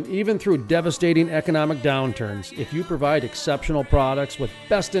proven even through devastating economic downturns, if you provide exceptional products with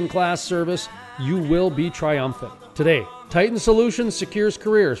best-in-class service, you will be triumphant. Today, Titan Solutions secures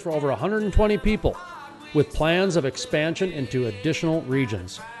careers for over 120 people with plans of expansion into additional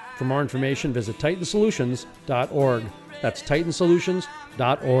regions. For more information, visit titansolutions.org. That's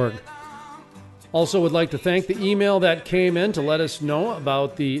titansolutions.org. Also would like to thank the email that came in to let us know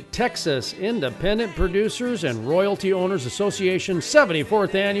about the Texas Independent Producers and Royalty Owners Association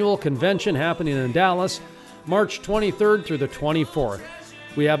 74th Annual Convention happening in Dallas, March 23rd through the 24th.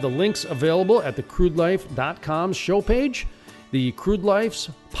 We have the links available at the crudelife.com show page, the Crude Life's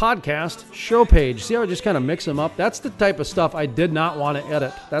podcast show page. See how I just kind of mix them up? That's the type of stuff I did not want to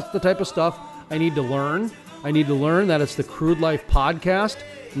edit. That's the type of stuff I need to learn. I need to learn that it's the Crude Life podcast,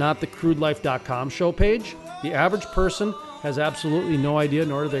 not the crudelife.com show page. The average person has absolutely no idea,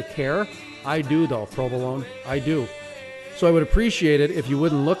 nor do they care. I do, though, Provolone. I do. So I would appreciate it if you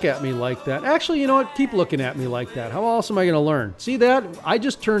wouldn't look at me like that. Actually, you know what? Keep looking at me like that. How else am I going to learn? See that? I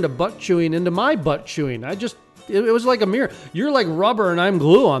just turned a butt chewing into my butt chewing. It was like a mirror. You're like rubber and I'm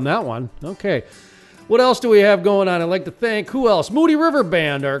glue on that one. Okay. What else do we have going on? I'd like to thank, who else? Moody River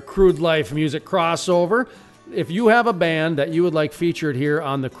Band, our Crude Life music crossover. If you have a band that you would like featured here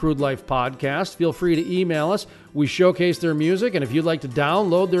on the Crude Life podcast, feel free to email us. We showcase their music, and if you'd like to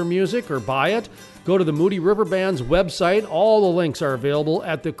download their music or buy it, go to the Moody River Band's website. All the links are available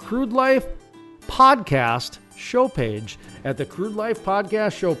at the Crude Life podcast show page. At the Crude Life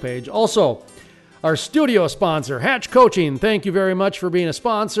podcast show page. Also, our studio sponsor, Hatch Coaching. Thank you very much for being a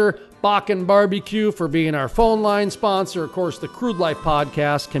sponsor. Bakken Barbecue for being our phone line sponsor. Of course, the Crude Life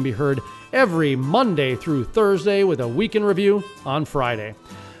podcast can be heard every Monday through Thursday with a weekend review on Friday.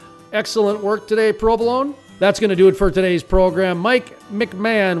 Excellent work today, Provolone. That's going to do it for today's program. Mike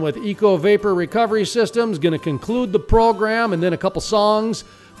McMahon with Eco Vapor Recovery Systems going to conclude the program, and then a couple songs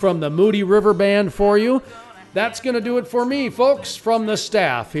from the Moody River Band for you. That's going to do it for me, folks, from the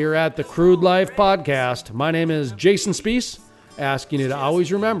staff here at the Crude Life Podcast. My name is Jason Spees, asking you to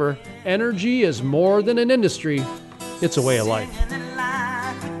always remember, energy is more than an industry, it's a way of life.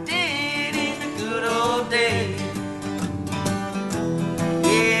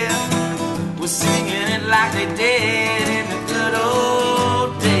 We're singing it like they did in the good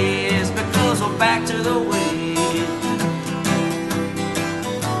old days, because we're back to the way.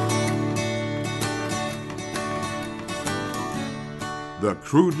 The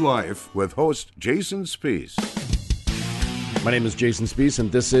Crude Life with host Jason Spees. My name is Jason Spees,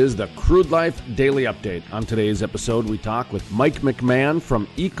 and this is the Crude Life Daily Update. On today's episode, we talk with Mike McMahon from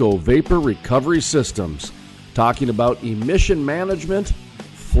Eco Vapor Recovery Systems, talking about emission management,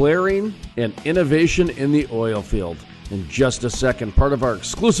 flaring, and innovation in the oil field. In just a second, part of our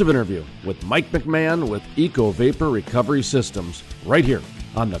exclusive interview with Mike McMahon with Eco Vapor Recovery Systems, right here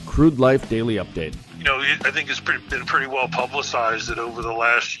on the Crude Life Daily Update. You know, I think it's been pretty well publicized that over the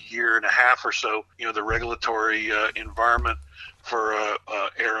last year and a half or so, you know, the regulatory environment for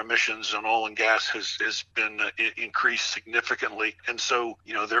air emissions on oil and gas has been increased significantly. And so,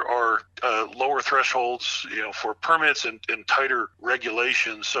 you know, there are lower thresholds, you know, for permits and tighter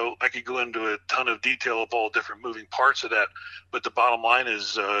regulations. So I could go into a ton of detail of all different moving parts of that. But the bottom line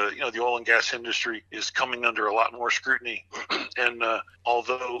is, you know, the oil and gas industry is coming under a lot more scrutiny. And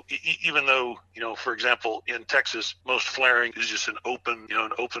although, even though, you know, for example, in Texas, most flaring is just an open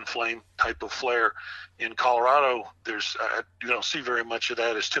flame type of flare. In Colorado, you don't see very much of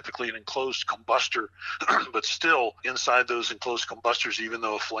that. It's typically an enclosed combustor, but still inside those enclosed combustors, even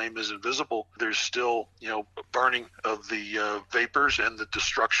though a flame is invisible, there's still, you know, burning of the vapors and the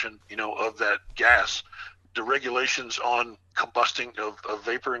destruction, you know, of that gas. The regulations on combusting of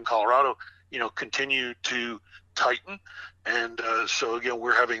vapor in Colorado, you know, continue to tighten. And so again,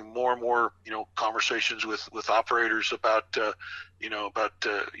 we're having more and more, you know, conversations with operators about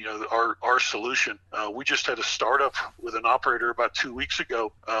our solution. We just had a startup with an operator about 2 weeks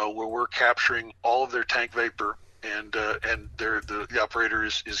ago where we're capturing all of their tank vapor, and the operator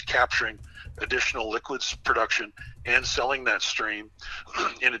is capturing additional liquids production and selling that stream.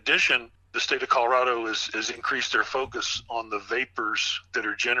 In addition, the state of Colorado has increased their focus on the vapors that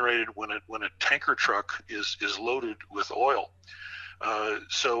are generated when a tanker truck is loaded with oil.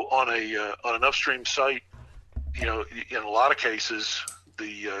 So on an upstream site, you know, in a lot of cases,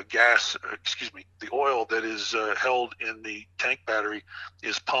 the oil that is held in the tank battery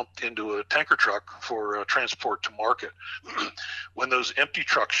is pumped into a tanker truck for transport to market. When those empty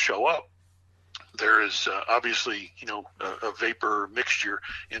trucks show up, there is obviously, you know, a vapor mixture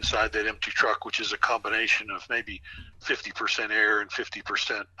inside that empty truck, which is a combination of maybe 50% air and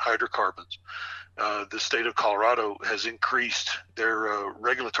 50% hydrocarbons. The state of Colorado has increased their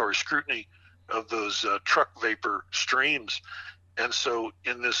regulatory scrutiny of those truck vapor streams. And so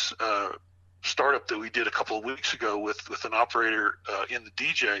in this startup that we did a couple of weeks ago with an operator in the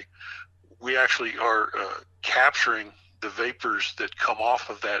DJ, we actually are capturing the vapors that come off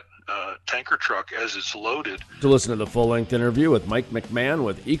of that tanker truck as it's loaded. To listen to the full-length interview with Mike McMahon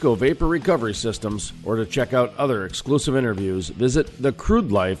with Eco Vapor Recovery Systems, or to check out other exclusive interviews, visit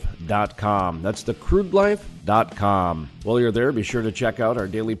thecrudelife.com. That's thecrudelife.com. While you're there, be sure to check out our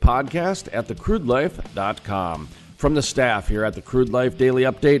daily podcast at thecrudelife.com. From the staff here at the Crude Life Daily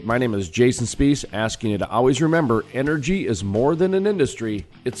Update, my name is Jason Spees, asking you to always remember, energy is more than an industry,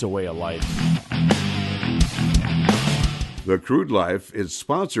 it's a way of life. The Crude Life is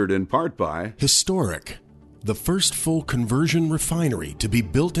sponsored in part by Historic, the first full conversion refinery to be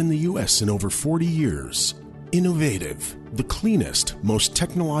built in the U.S. in over 40 years. Innovative, the cleanest, most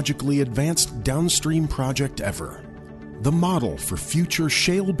technologically advanced downstream project ever. The model for future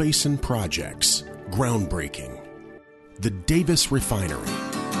shale basin projects. Groundbreaking. The Davis Refinery.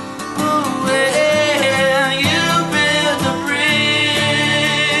 Oh, well, you built the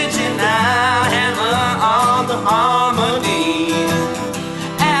bridge and I hammer on the harmony.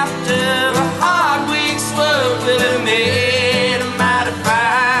 After a hard week's work, we'll have made a mighty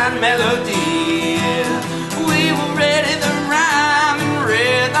fine melody. We were ready the rhyme and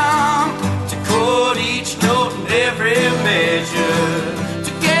rhythm to chord each note and every measure.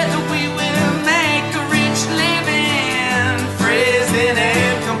 Together we will make a rich living, phrasing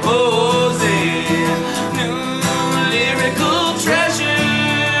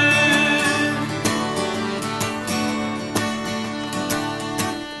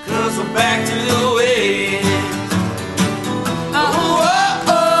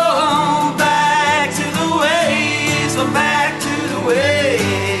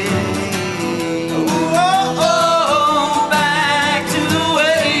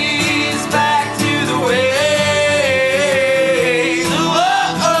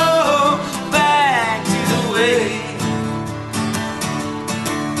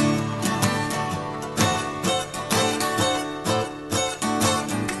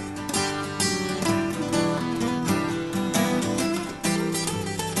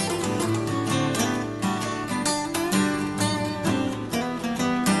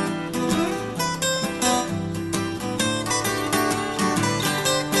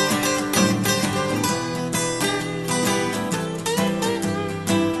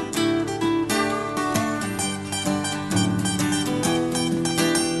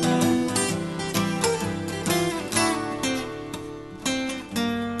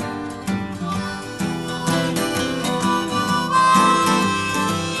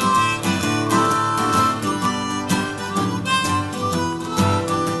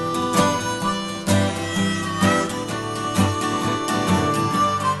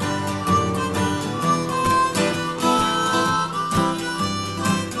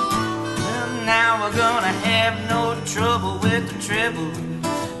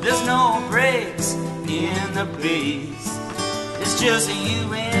There's no breaks in the place. It's just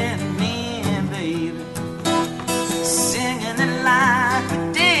you and me, baby, singing it like we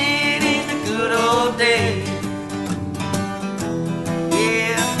did in the good old days.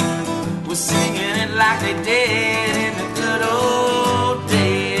 Yeah, we're singing it like they did in the good old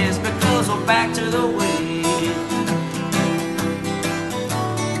days, because we're back to the way.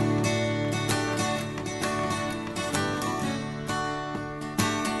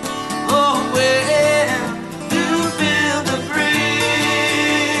 Oh, well, you build the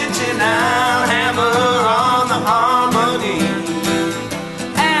bridge and I'll hammer on the harmony.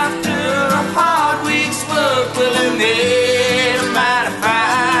 After a hard week's work, we'll have made a mighty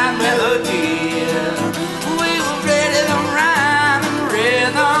fine melody. We were ready to rhyme and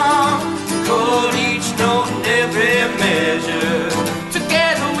rhythm, to chord each note and every measure.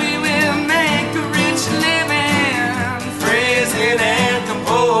 Together we will make a rich living, phrasing and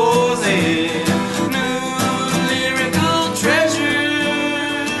composing new lyrical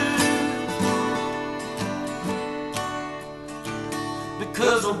treasures,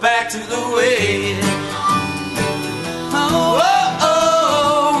 because we're back to the way. Oh, oh,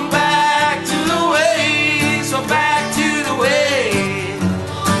 oh, back to the way. So back to the way.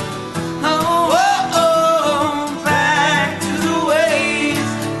 Oh, oh, oh, back to the ways,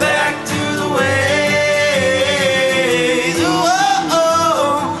 back to the ways. Oh, oh,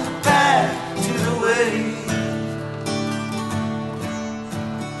 oh, back to the ways.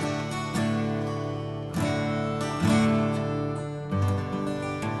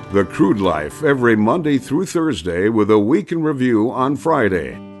 The Crude Life, every Monday through Thursday, with a week in review on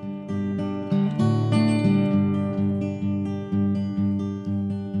Friday.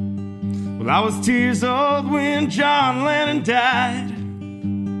 Well, I was 2 years old when John Lennon died.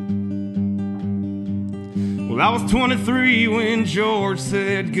 Well, I was 23 when George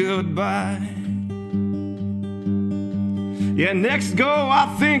said goodbye. Yeah, next go, I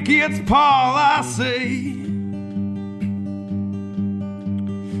think it's Paul, I say.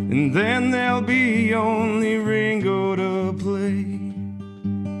 And then there'll be only Ringo to play.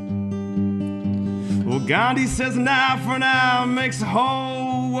 Well, Gandhi says an eye for an eye makes the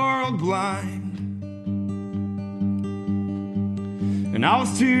whole world blind. And I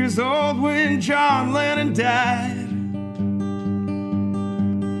was 2 years old when John Lennon died.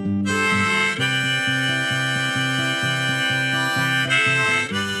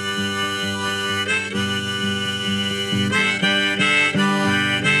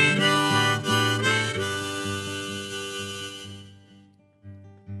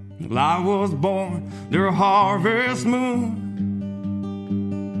 Well, I was born near a harvest moon.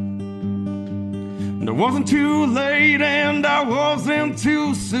 And I wasn't too late and I wasn't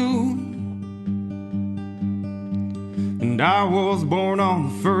too soon. And I was born on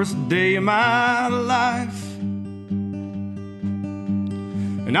the first day of my life.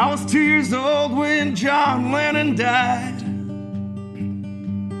 And I was 2 years old when John Lennon died.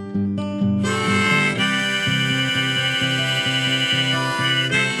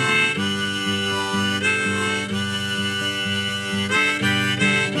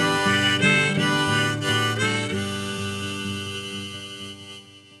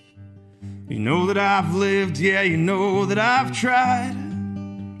 You know that I've lived, yeah, you know that I've tried.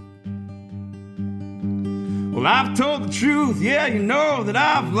 Well, I've told the truth, yeah, you know that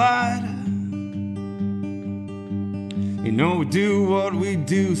I've lied. You know we do what we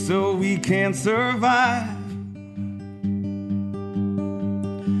do so we can survive.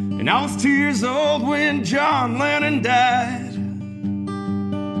 And I was 2 years old when John Lennon died.